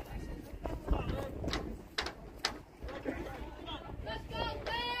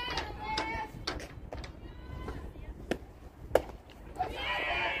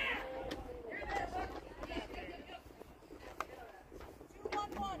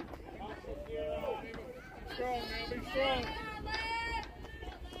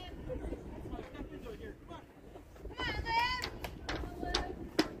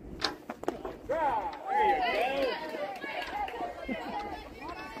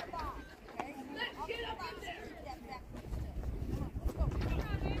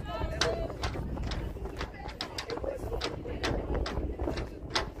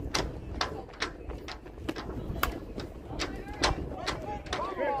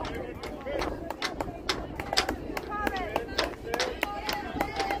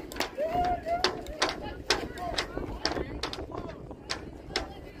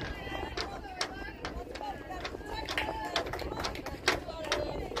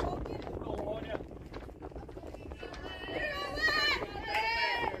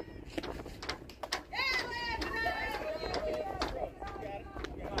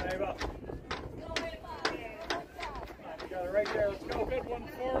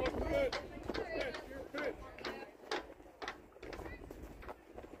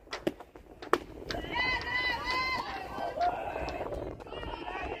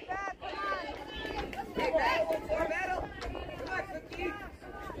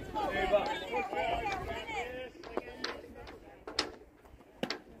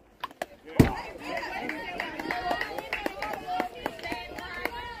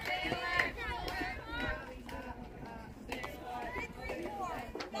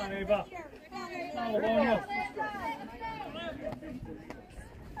 Livonia.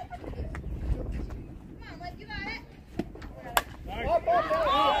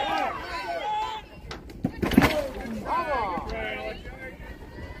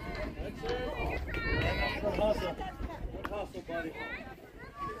 Good hustle. Good hustle, buddy.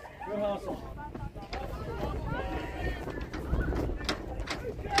 Good hustle.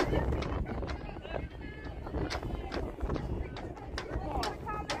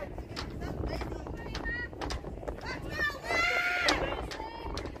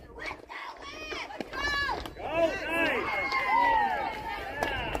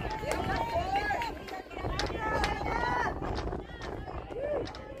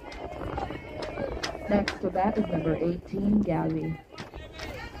 Next to that is number 18, Gabby.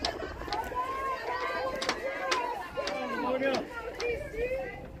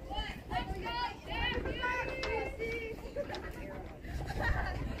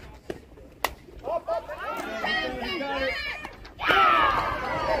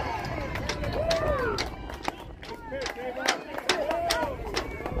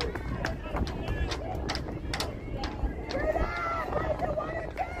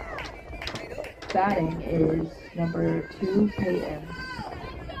 Batting is number 2, Peyton.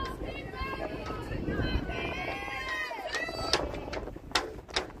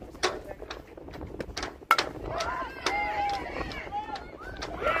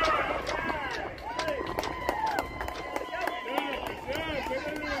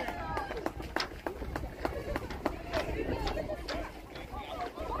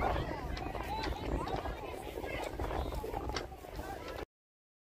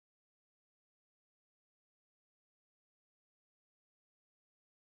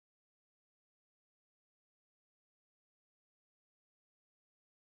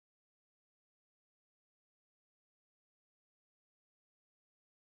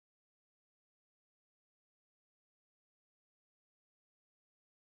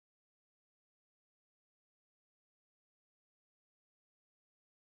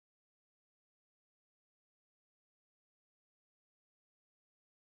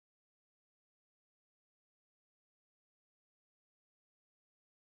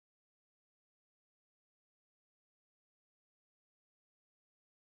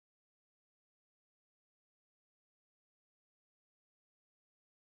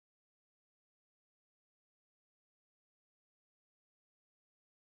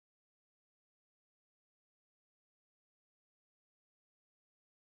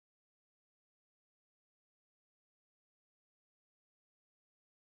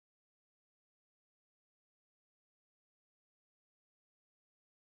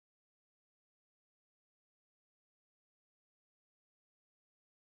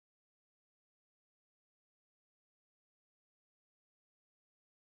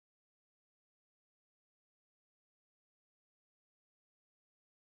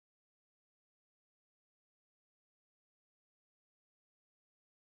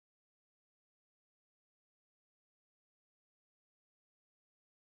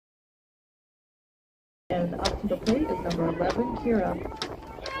 And up to the plate is number 11, Kira.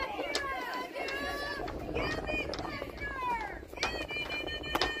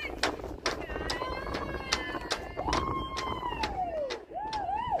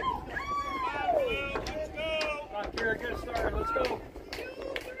 Kira, get started. Let's go.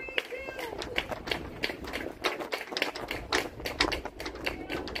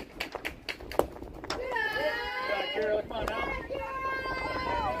 Kira, come on now.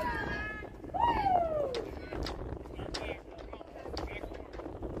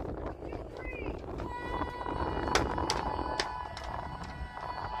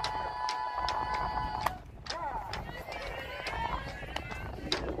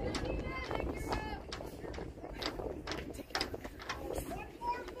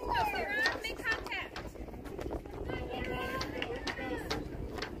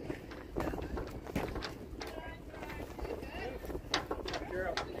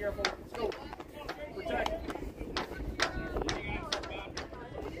 Careful. Let's go. Protect.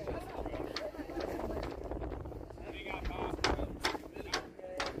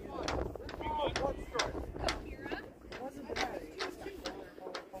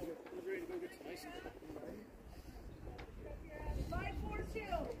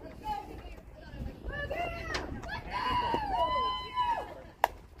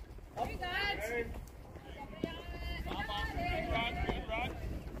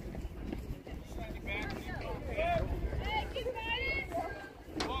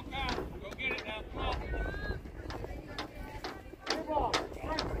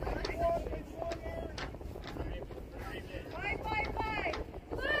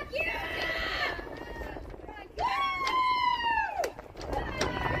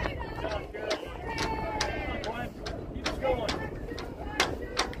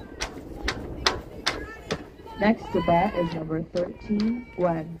 Next to bat is number 13,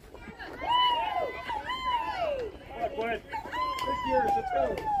 Gwen. Gwen. 6 years. Let's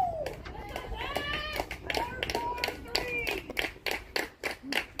go.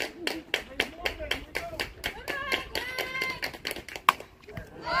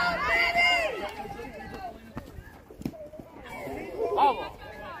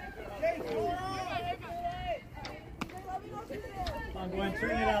 Come on, Gwen. Turn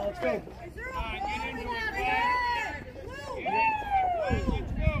it out. Let's go.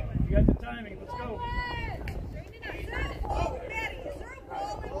 You got the timing. Let's go. Oh, Maddie, is there a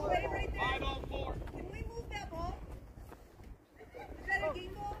ball in the way right there? 5-on-4. Can we move that ball? Is that a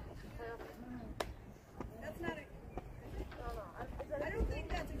game ball? That's not a... I don't think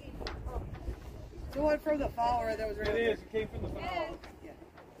that's a game ball. The one from the foul that was right It there. is. It came from the foul.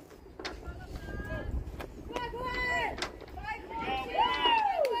 Come on, go ahead! Right,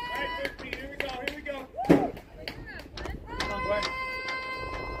 13. Here we go. Here we go. Come on, Gwen.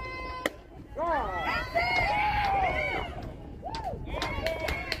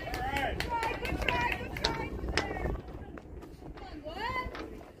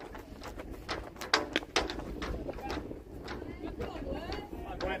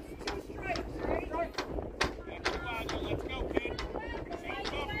 Let's go, kid.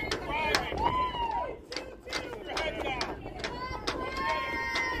 Shut up and drive it, kid. Keep your head down.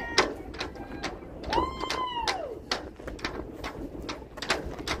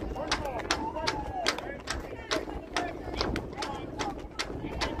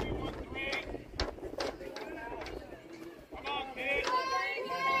 Come on, kid.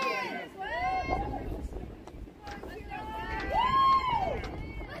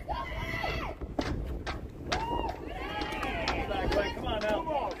 Come on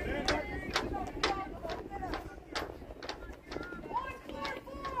now.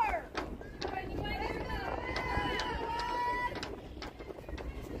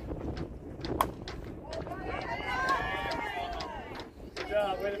 Good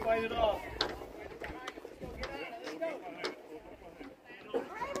job. Way to fight it off.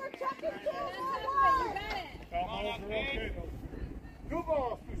 Two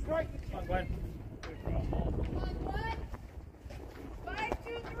balls, two strikes. Come on, Gwen. 5,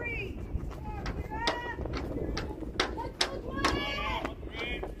 2, 3.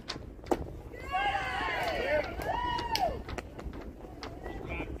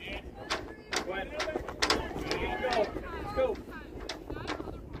 Gwen. Let's go. Let's go.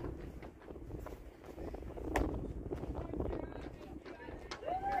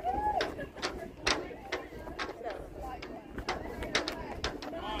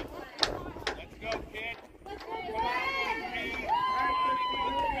 Let's go, kid. Let's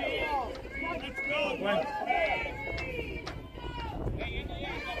go, Gwen. Hey, in the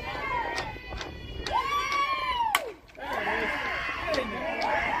end, There it is. Get in there.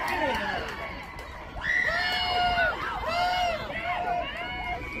 Get in there.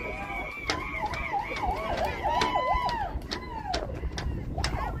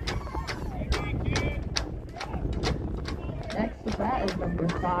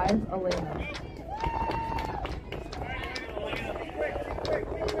 5, Elena.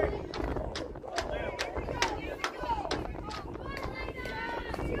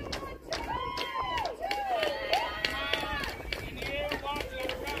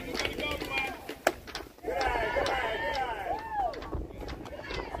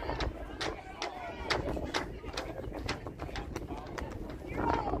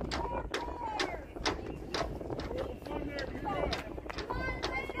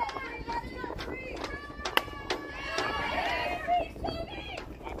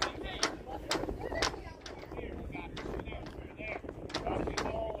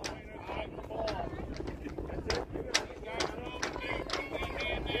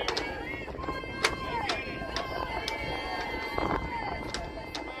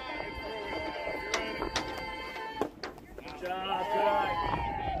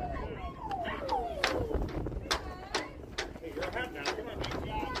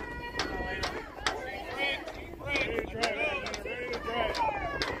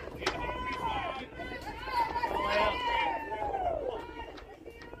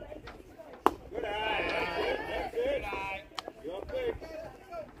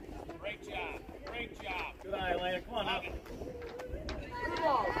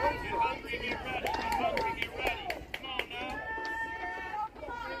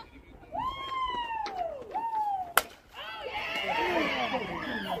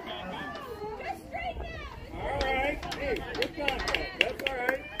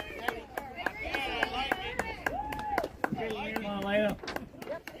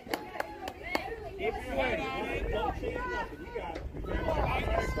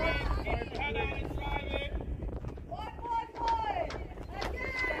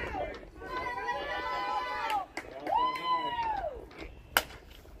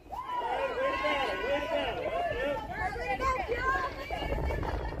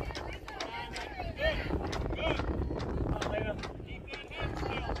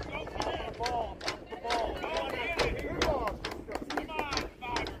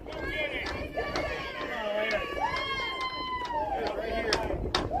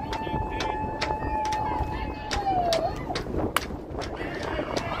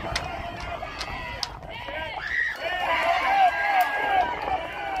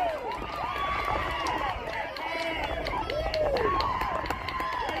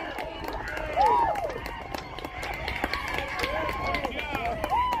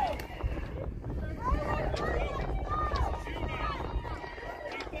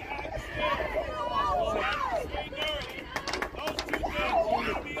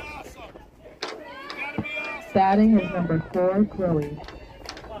 Batting is number 4, Chloe.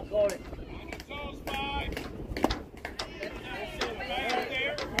 Come on, Chloe.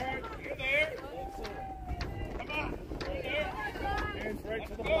 Hands right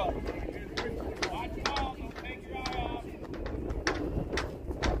to the ball. Watch the ball, don't take your eye off.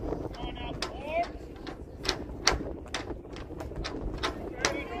 Going out the board.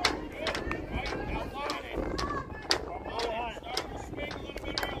 Good. Right, now line it. Starting to swing a little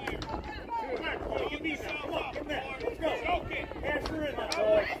bit earlier. Give yourself up. Let's go. Choke it. Hands are in that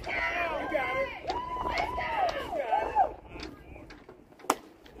boy. You got it.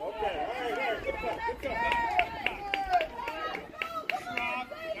 Okay, all right. Good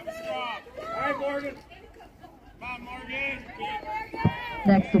job. All right, Morgan. Come on, Morgan.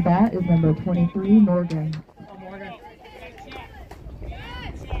 Next to bat is number 23, Morgan. Come on, Morgan.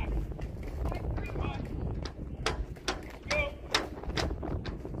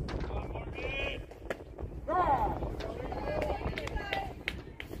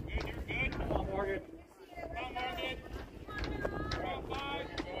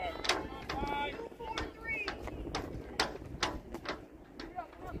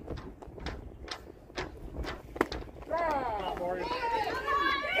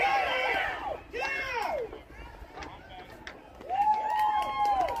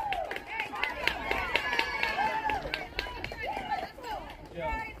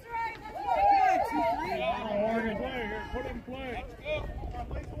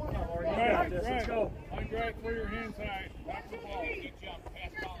 Let's go. On drag, clear your hands high. Back the ball. Good jump.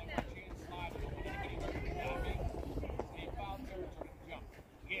 Pass ball and watch your hands slide. Don't let anybody stop it. Stay foul territory. Jump.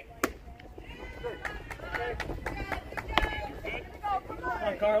 Good. Come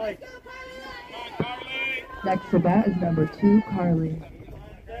on, Carly. Come on, Carly. Next to bat is number 2, Carly.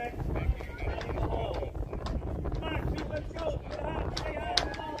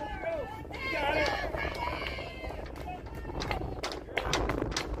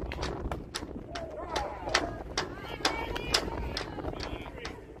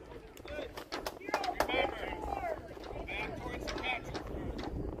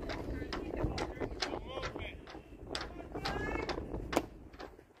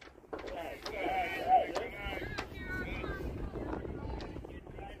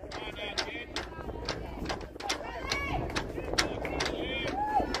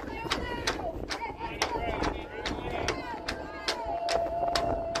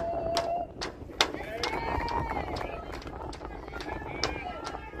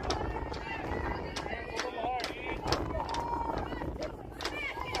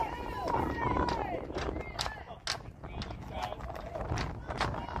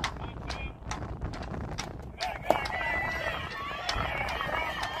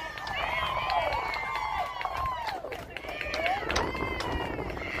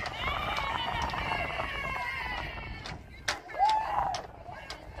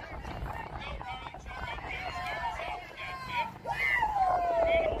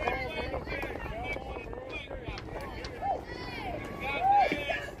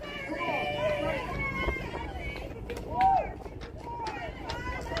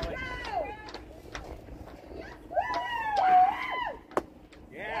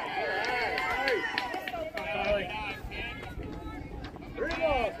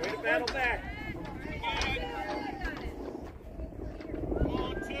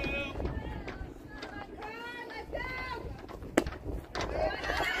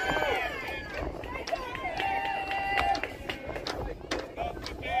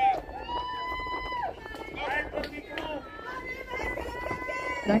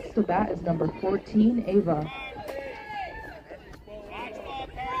 Next to bat is number 14, Ava.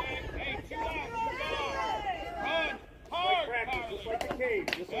 Just like the cage.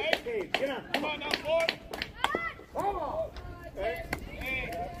 Just like the cage. Get on. Come on now, boy. Come on. Hey.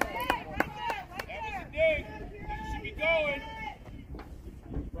 That was a dig. You should be going.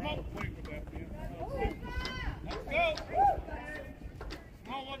 Come on. Let's go.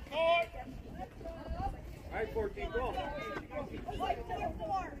 Come on, 1 forward. All right, 14, go. Come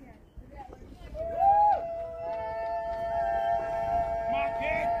on,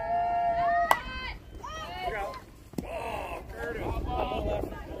 kid. Look out. Oh, Curtis.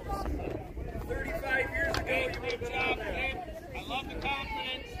 35 years ago, Hey, you would have good been on job, there. kid. I love the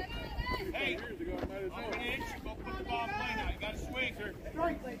confidence. Hey, I'm going to hit you. Go put the ball in play now. You got to swing.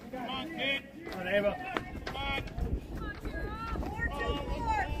 Come on, kid. Come on, Ava. Come on.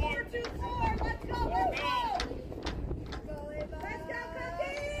 4-2-4. Let's go. Let's go. Let's go,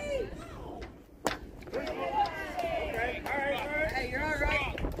 Cookie. Okay, all right. Hey, you're all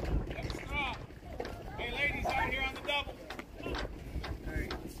right. That was strong. Hey, ladies, out here on the double. All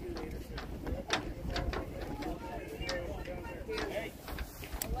right, see you later, sir. Hey.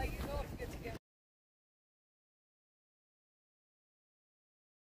 I'll let you know if it gets again.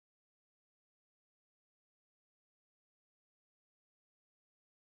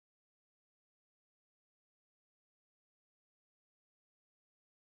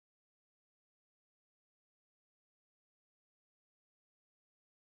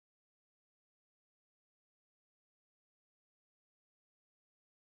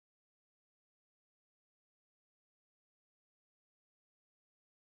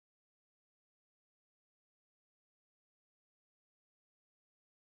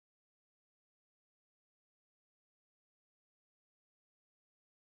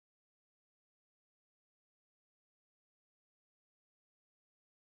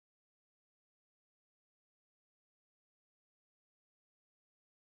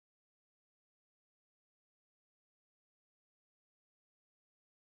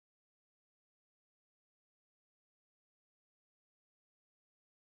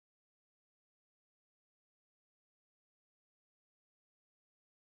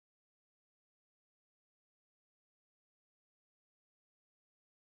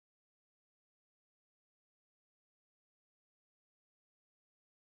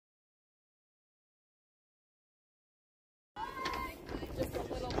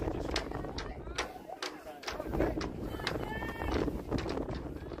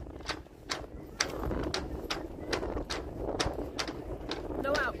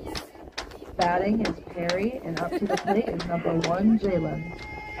 No outs. Batting is Perry, and up to the plate is number 1, Jalen.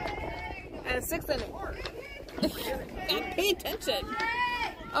 And 6th inning. Gotta pay attention.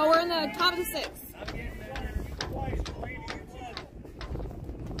 Oh, we're in the top of the 6th.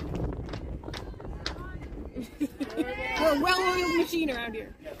 We're a well-oiled machine around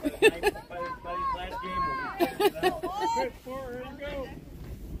here. By the last game, we'll be good. Here you go.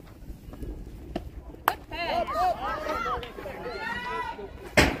 Hey.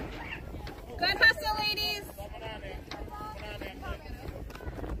 Good hustle, ladies.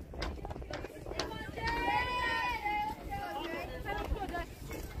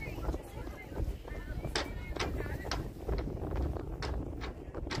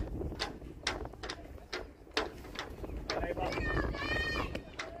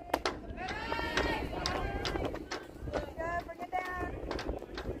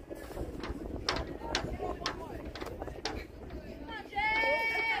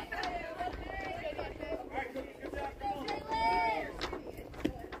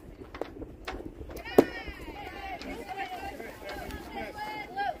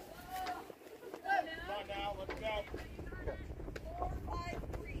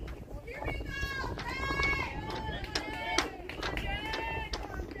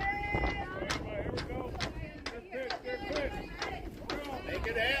 Make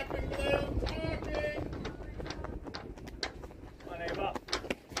it happen, Blue. Come on, Ava.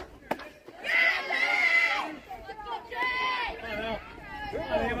 Come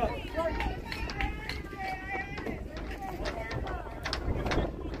on, Ava.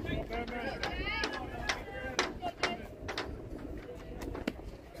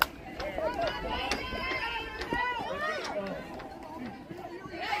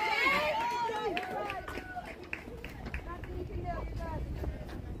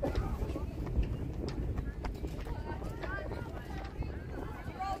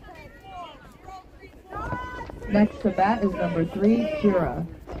 Next to bat is number 3, Kira.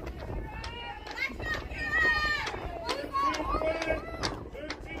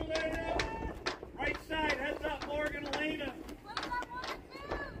 Right side, heads up, Morgan Elena.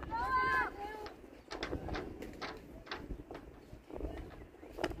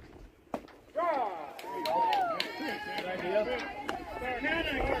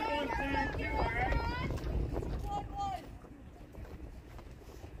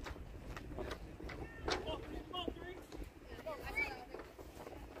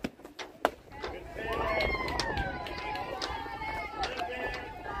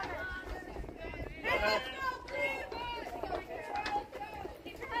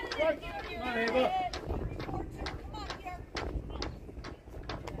 Come on, Ava.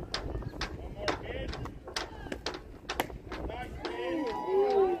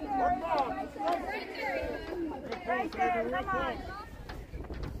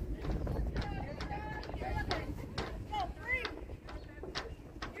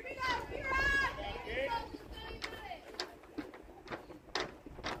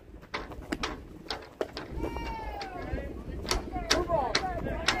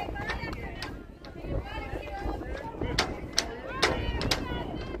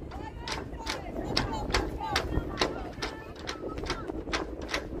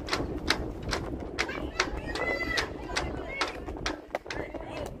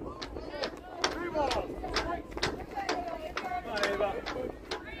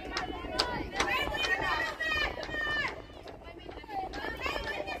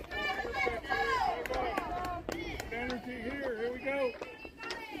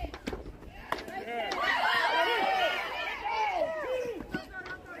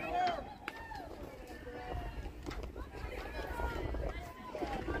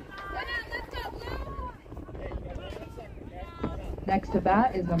 Next to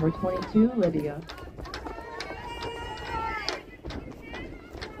bat is number 22, Lydia.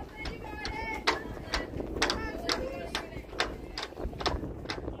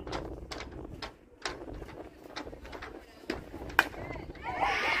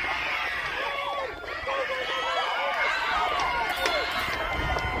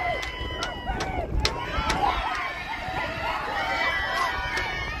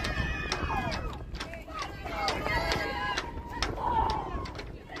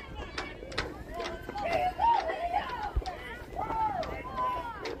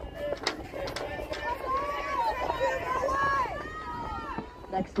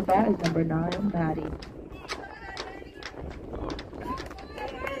 Next to bat is number 9, Maddie.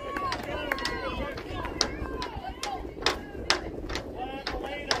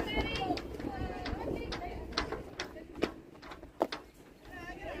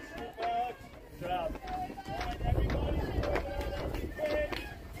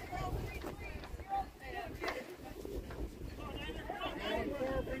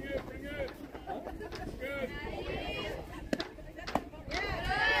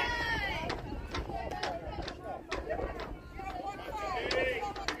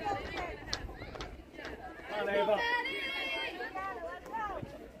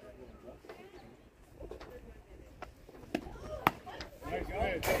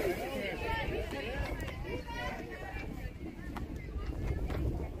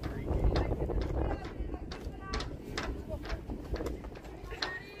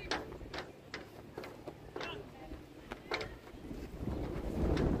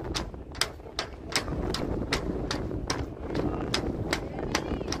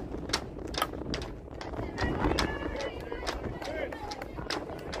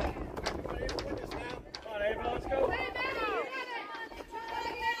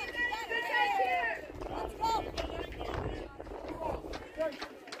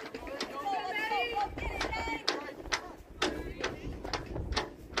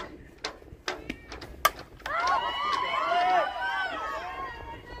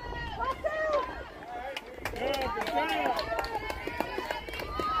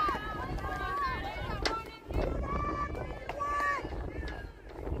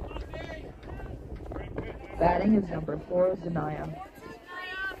 Batting is number 4, Zanaya.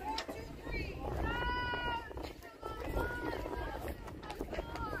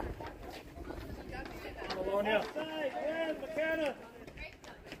 Livonia. Yeah, McKenna.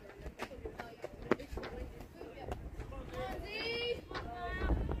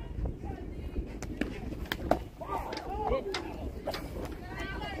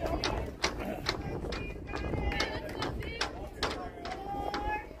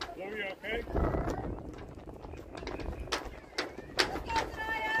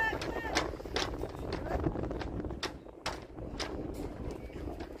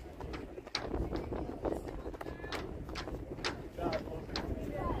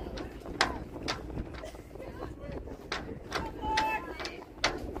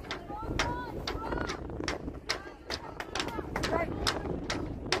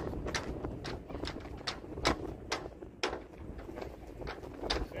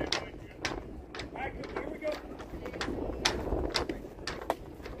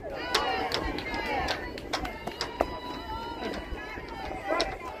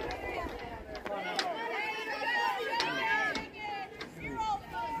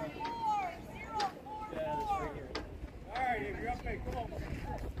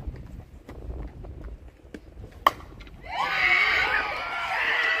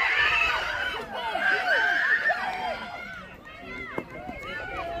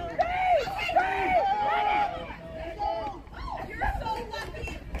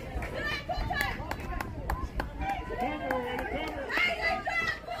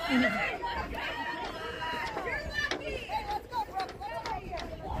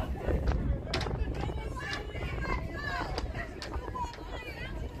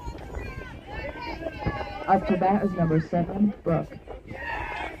 Up to bat is number 7, Brooke.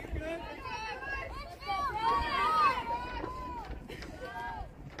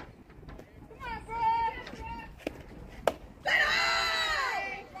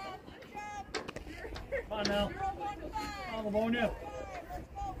 Come on now. Come on, Livonia.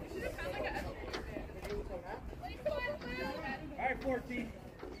 All right, 14.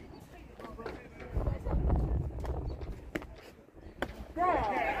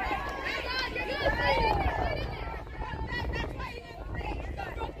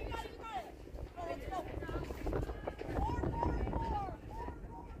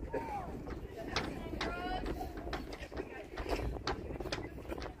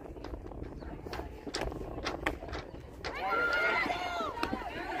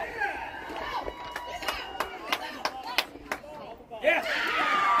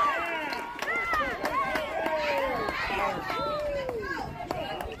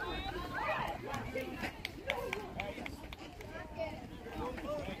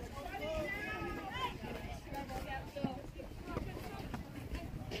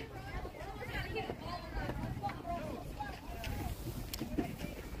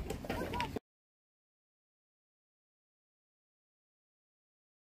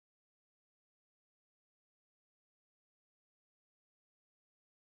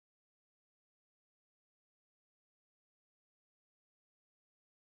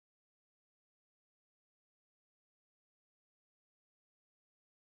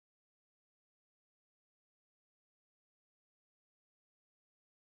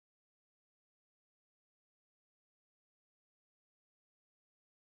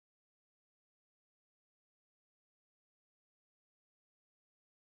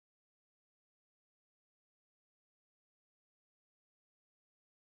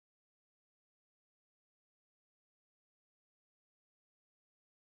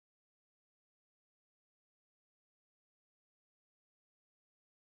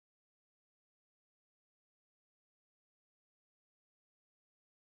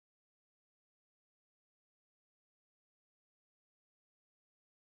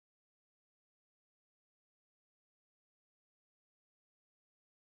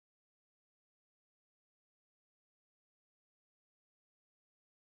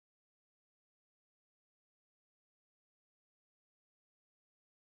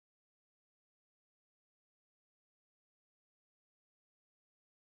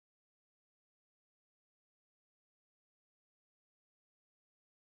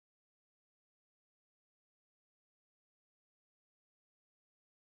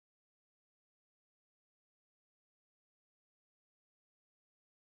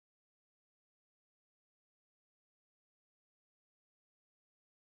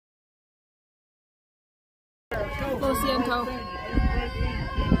 Lo siento.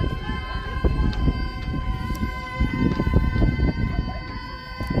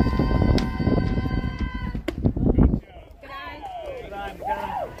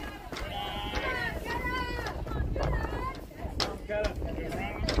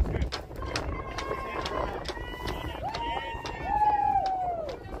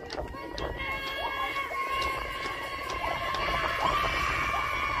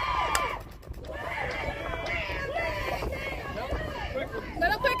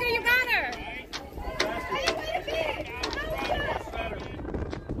 Little quicker, you got her.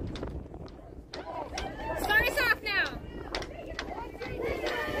 Start us off now.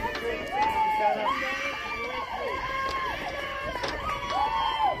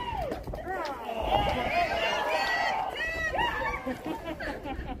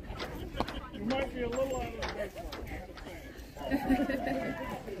 You might be a little out of the baseline.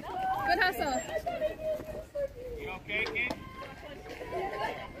 Good hustle. You okay, kid?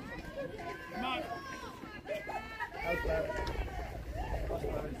 Come on.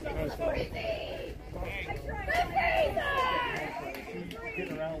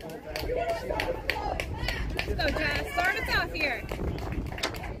 Getting around a little bit. Let's go, Jazz. Start us off here.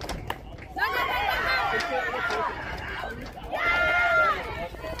 No.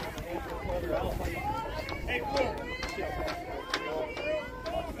 Hey, Blue.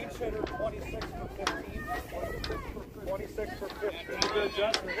 Each hitter 26 for 15. 26 for 15. Good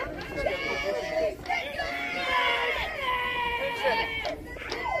adjustment. Hey,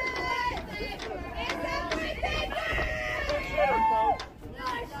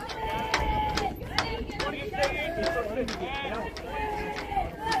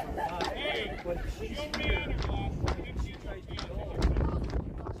 you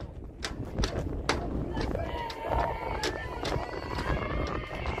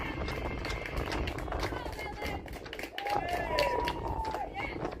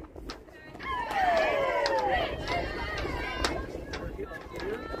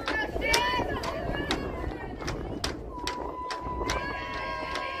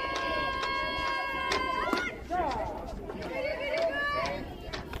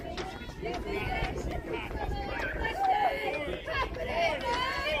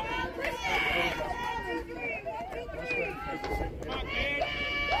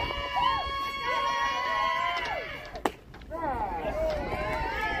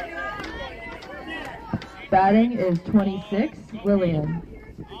Batting is 26, Lillian.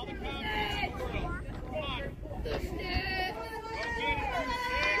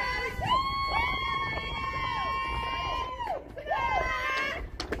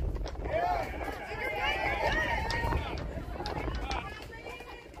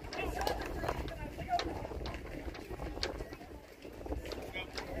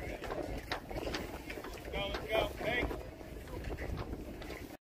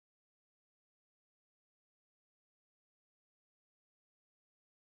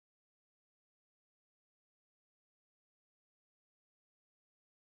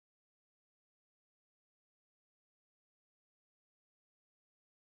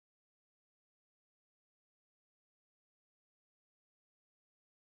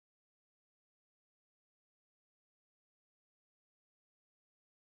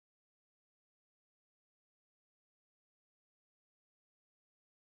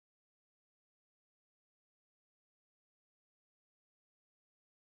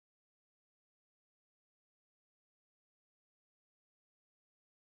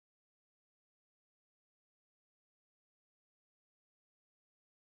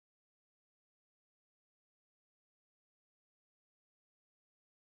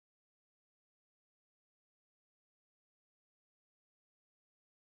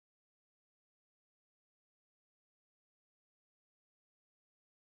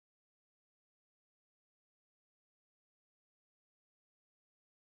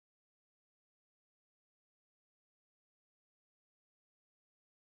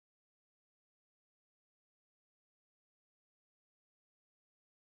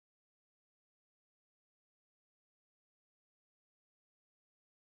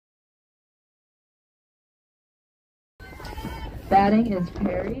 Batting is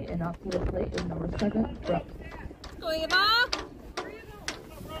Perry, and up to the plate is number 7, Brooks. Go, Eva!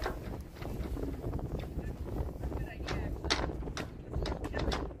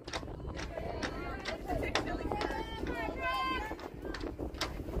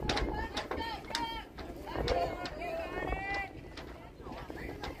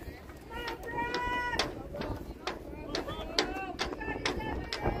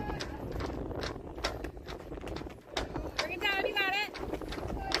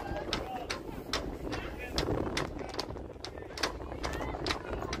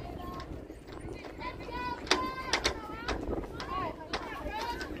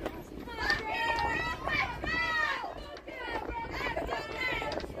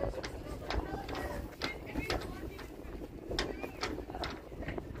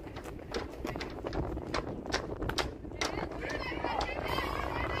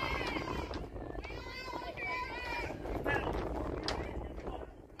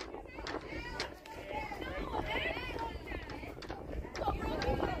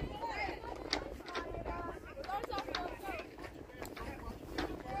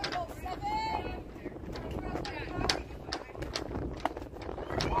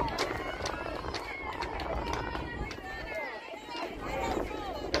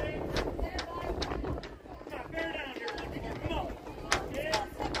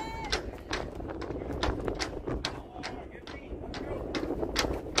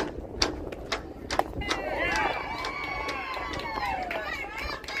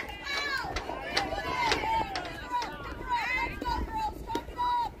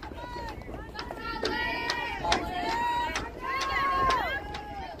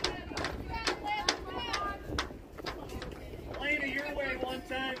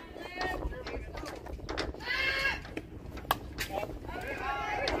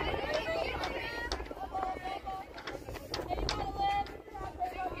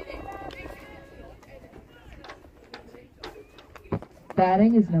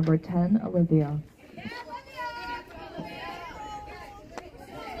 Batting is number 10, Olivia.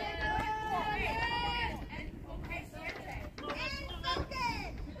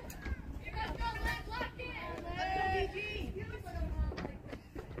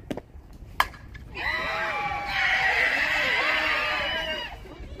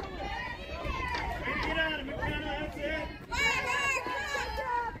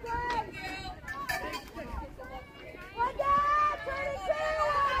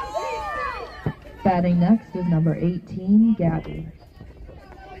 Batting next is number 18, Gabby.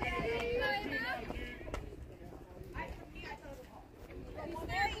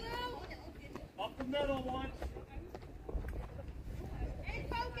 middle once.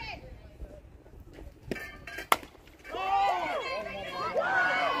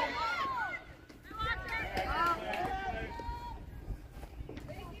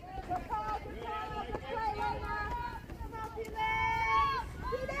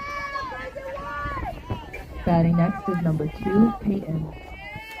 Batting next is number 2, Peyton.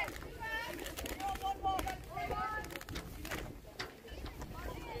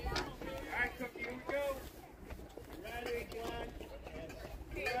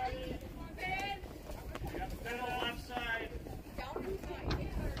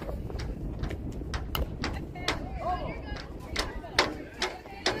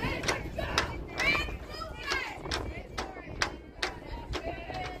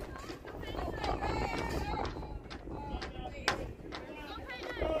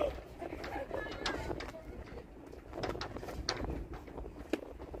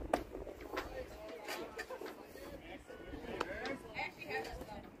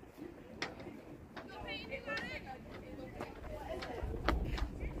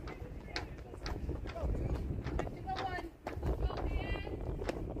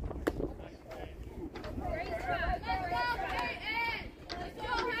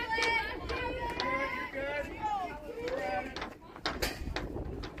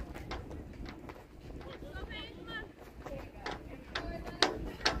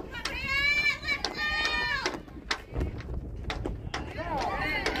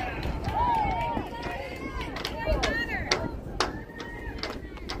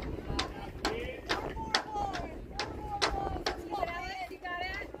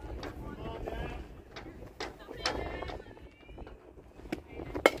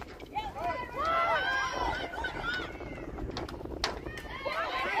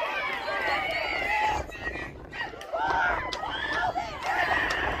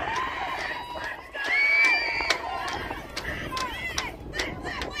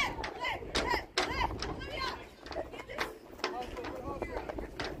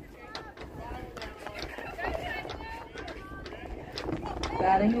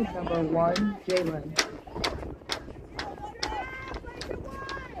 Batting is number 1, Jalen.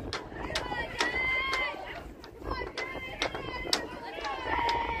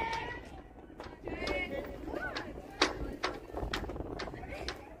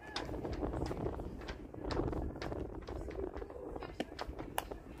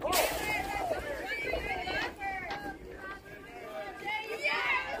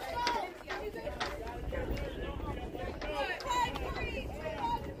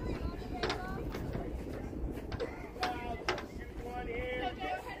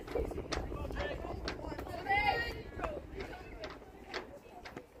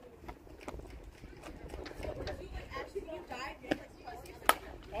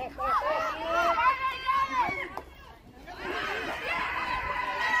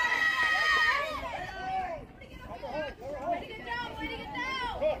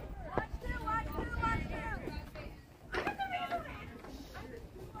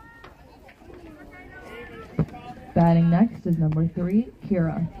 Batting next is number 3,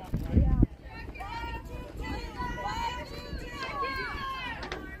 Kira.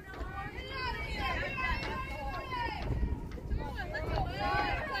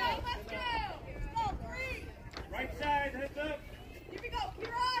 Right side, heads up. Here we go,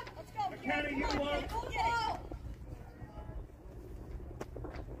 Kira. Let's go. McKenna, you won. Go get it.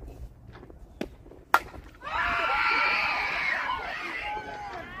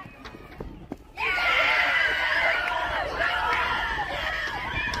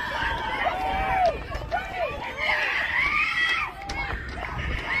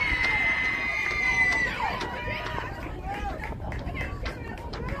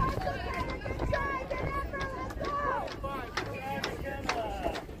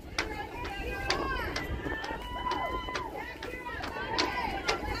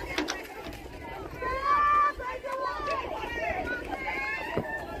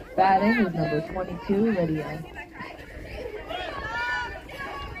 Batting is number 22, Lydia.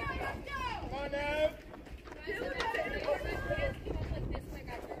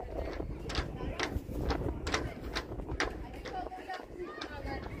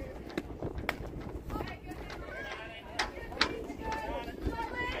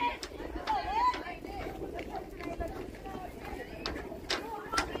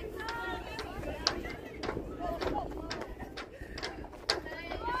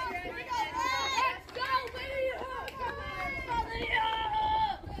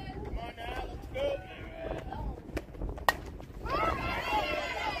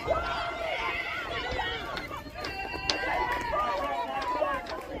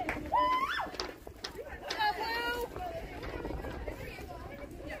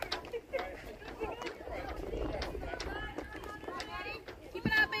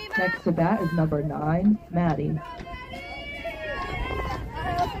 next to bat is number 9, Maddie.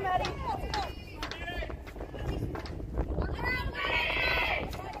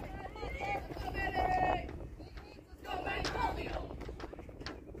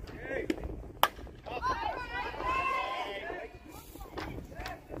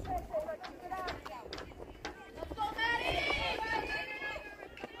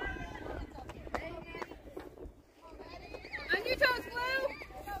 On your toes, Blue.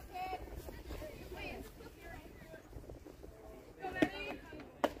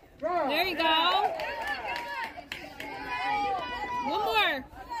 There you go. One more.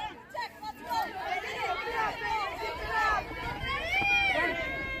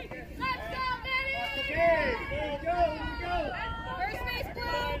 First base,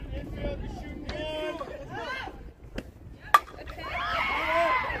 Blue.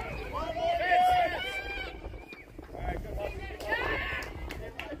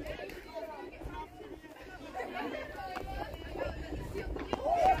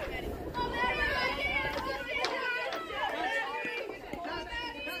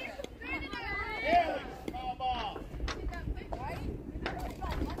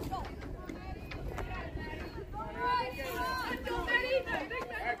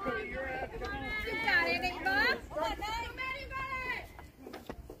 You got it, Ava.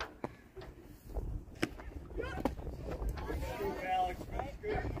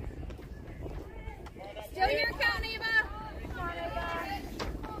 Still your count, Ava.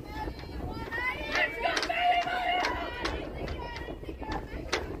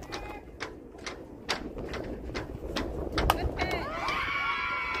 Good pitch.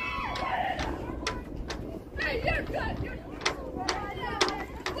 Hey, you're good. You're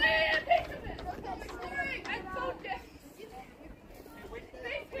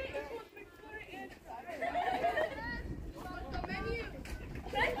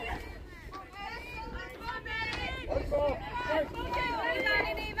You got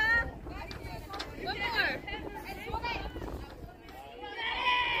it, Ava.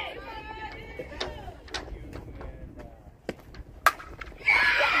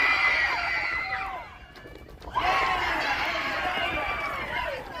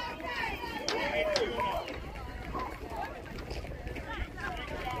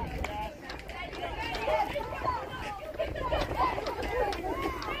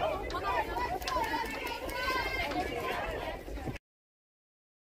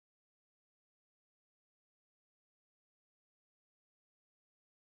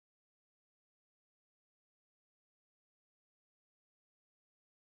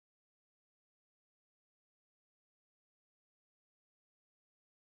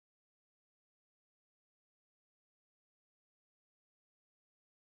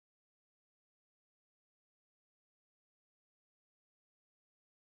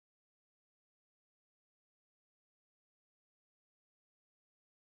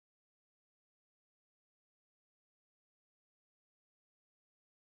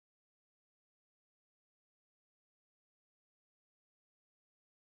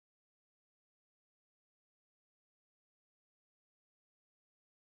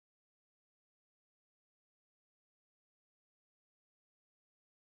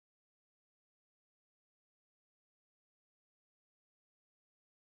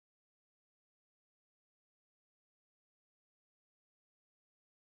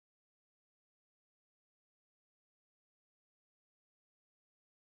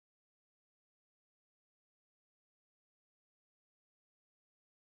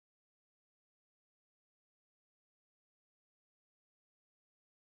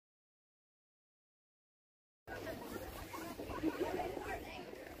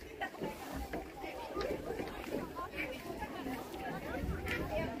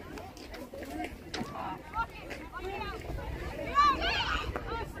 One more.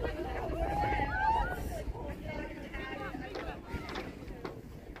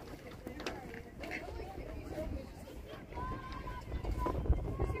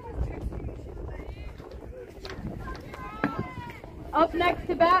 Up next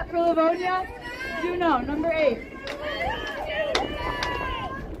to bat for Livonia, Juno, number 8.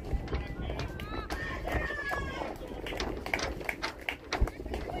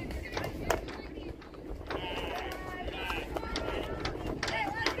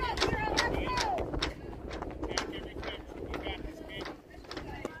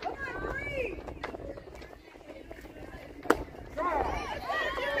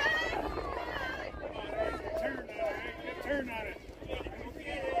 Turn on it.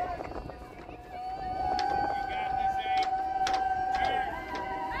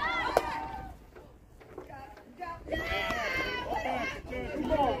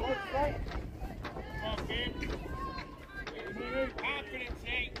 Confidence,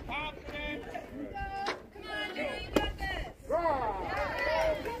 Nate. Confidence. Come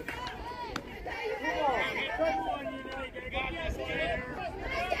on, you got this, kid.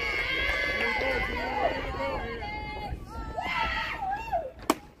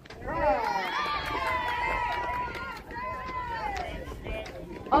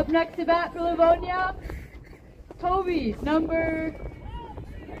 Up next to bat for Livonia, Toby, number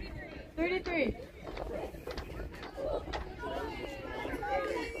 33.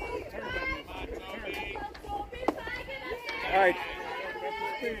 All right.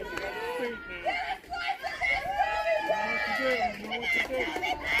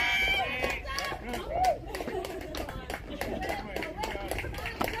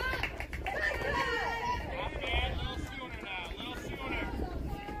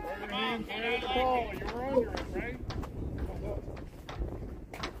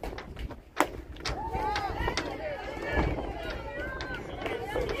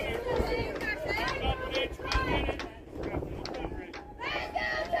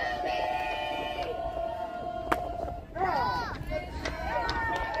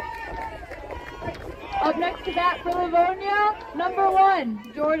 Up next to bat for Livonia, number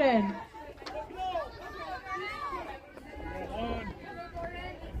 1, Jordan.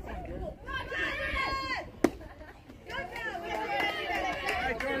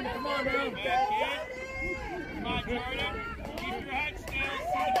 Come on, Jordan.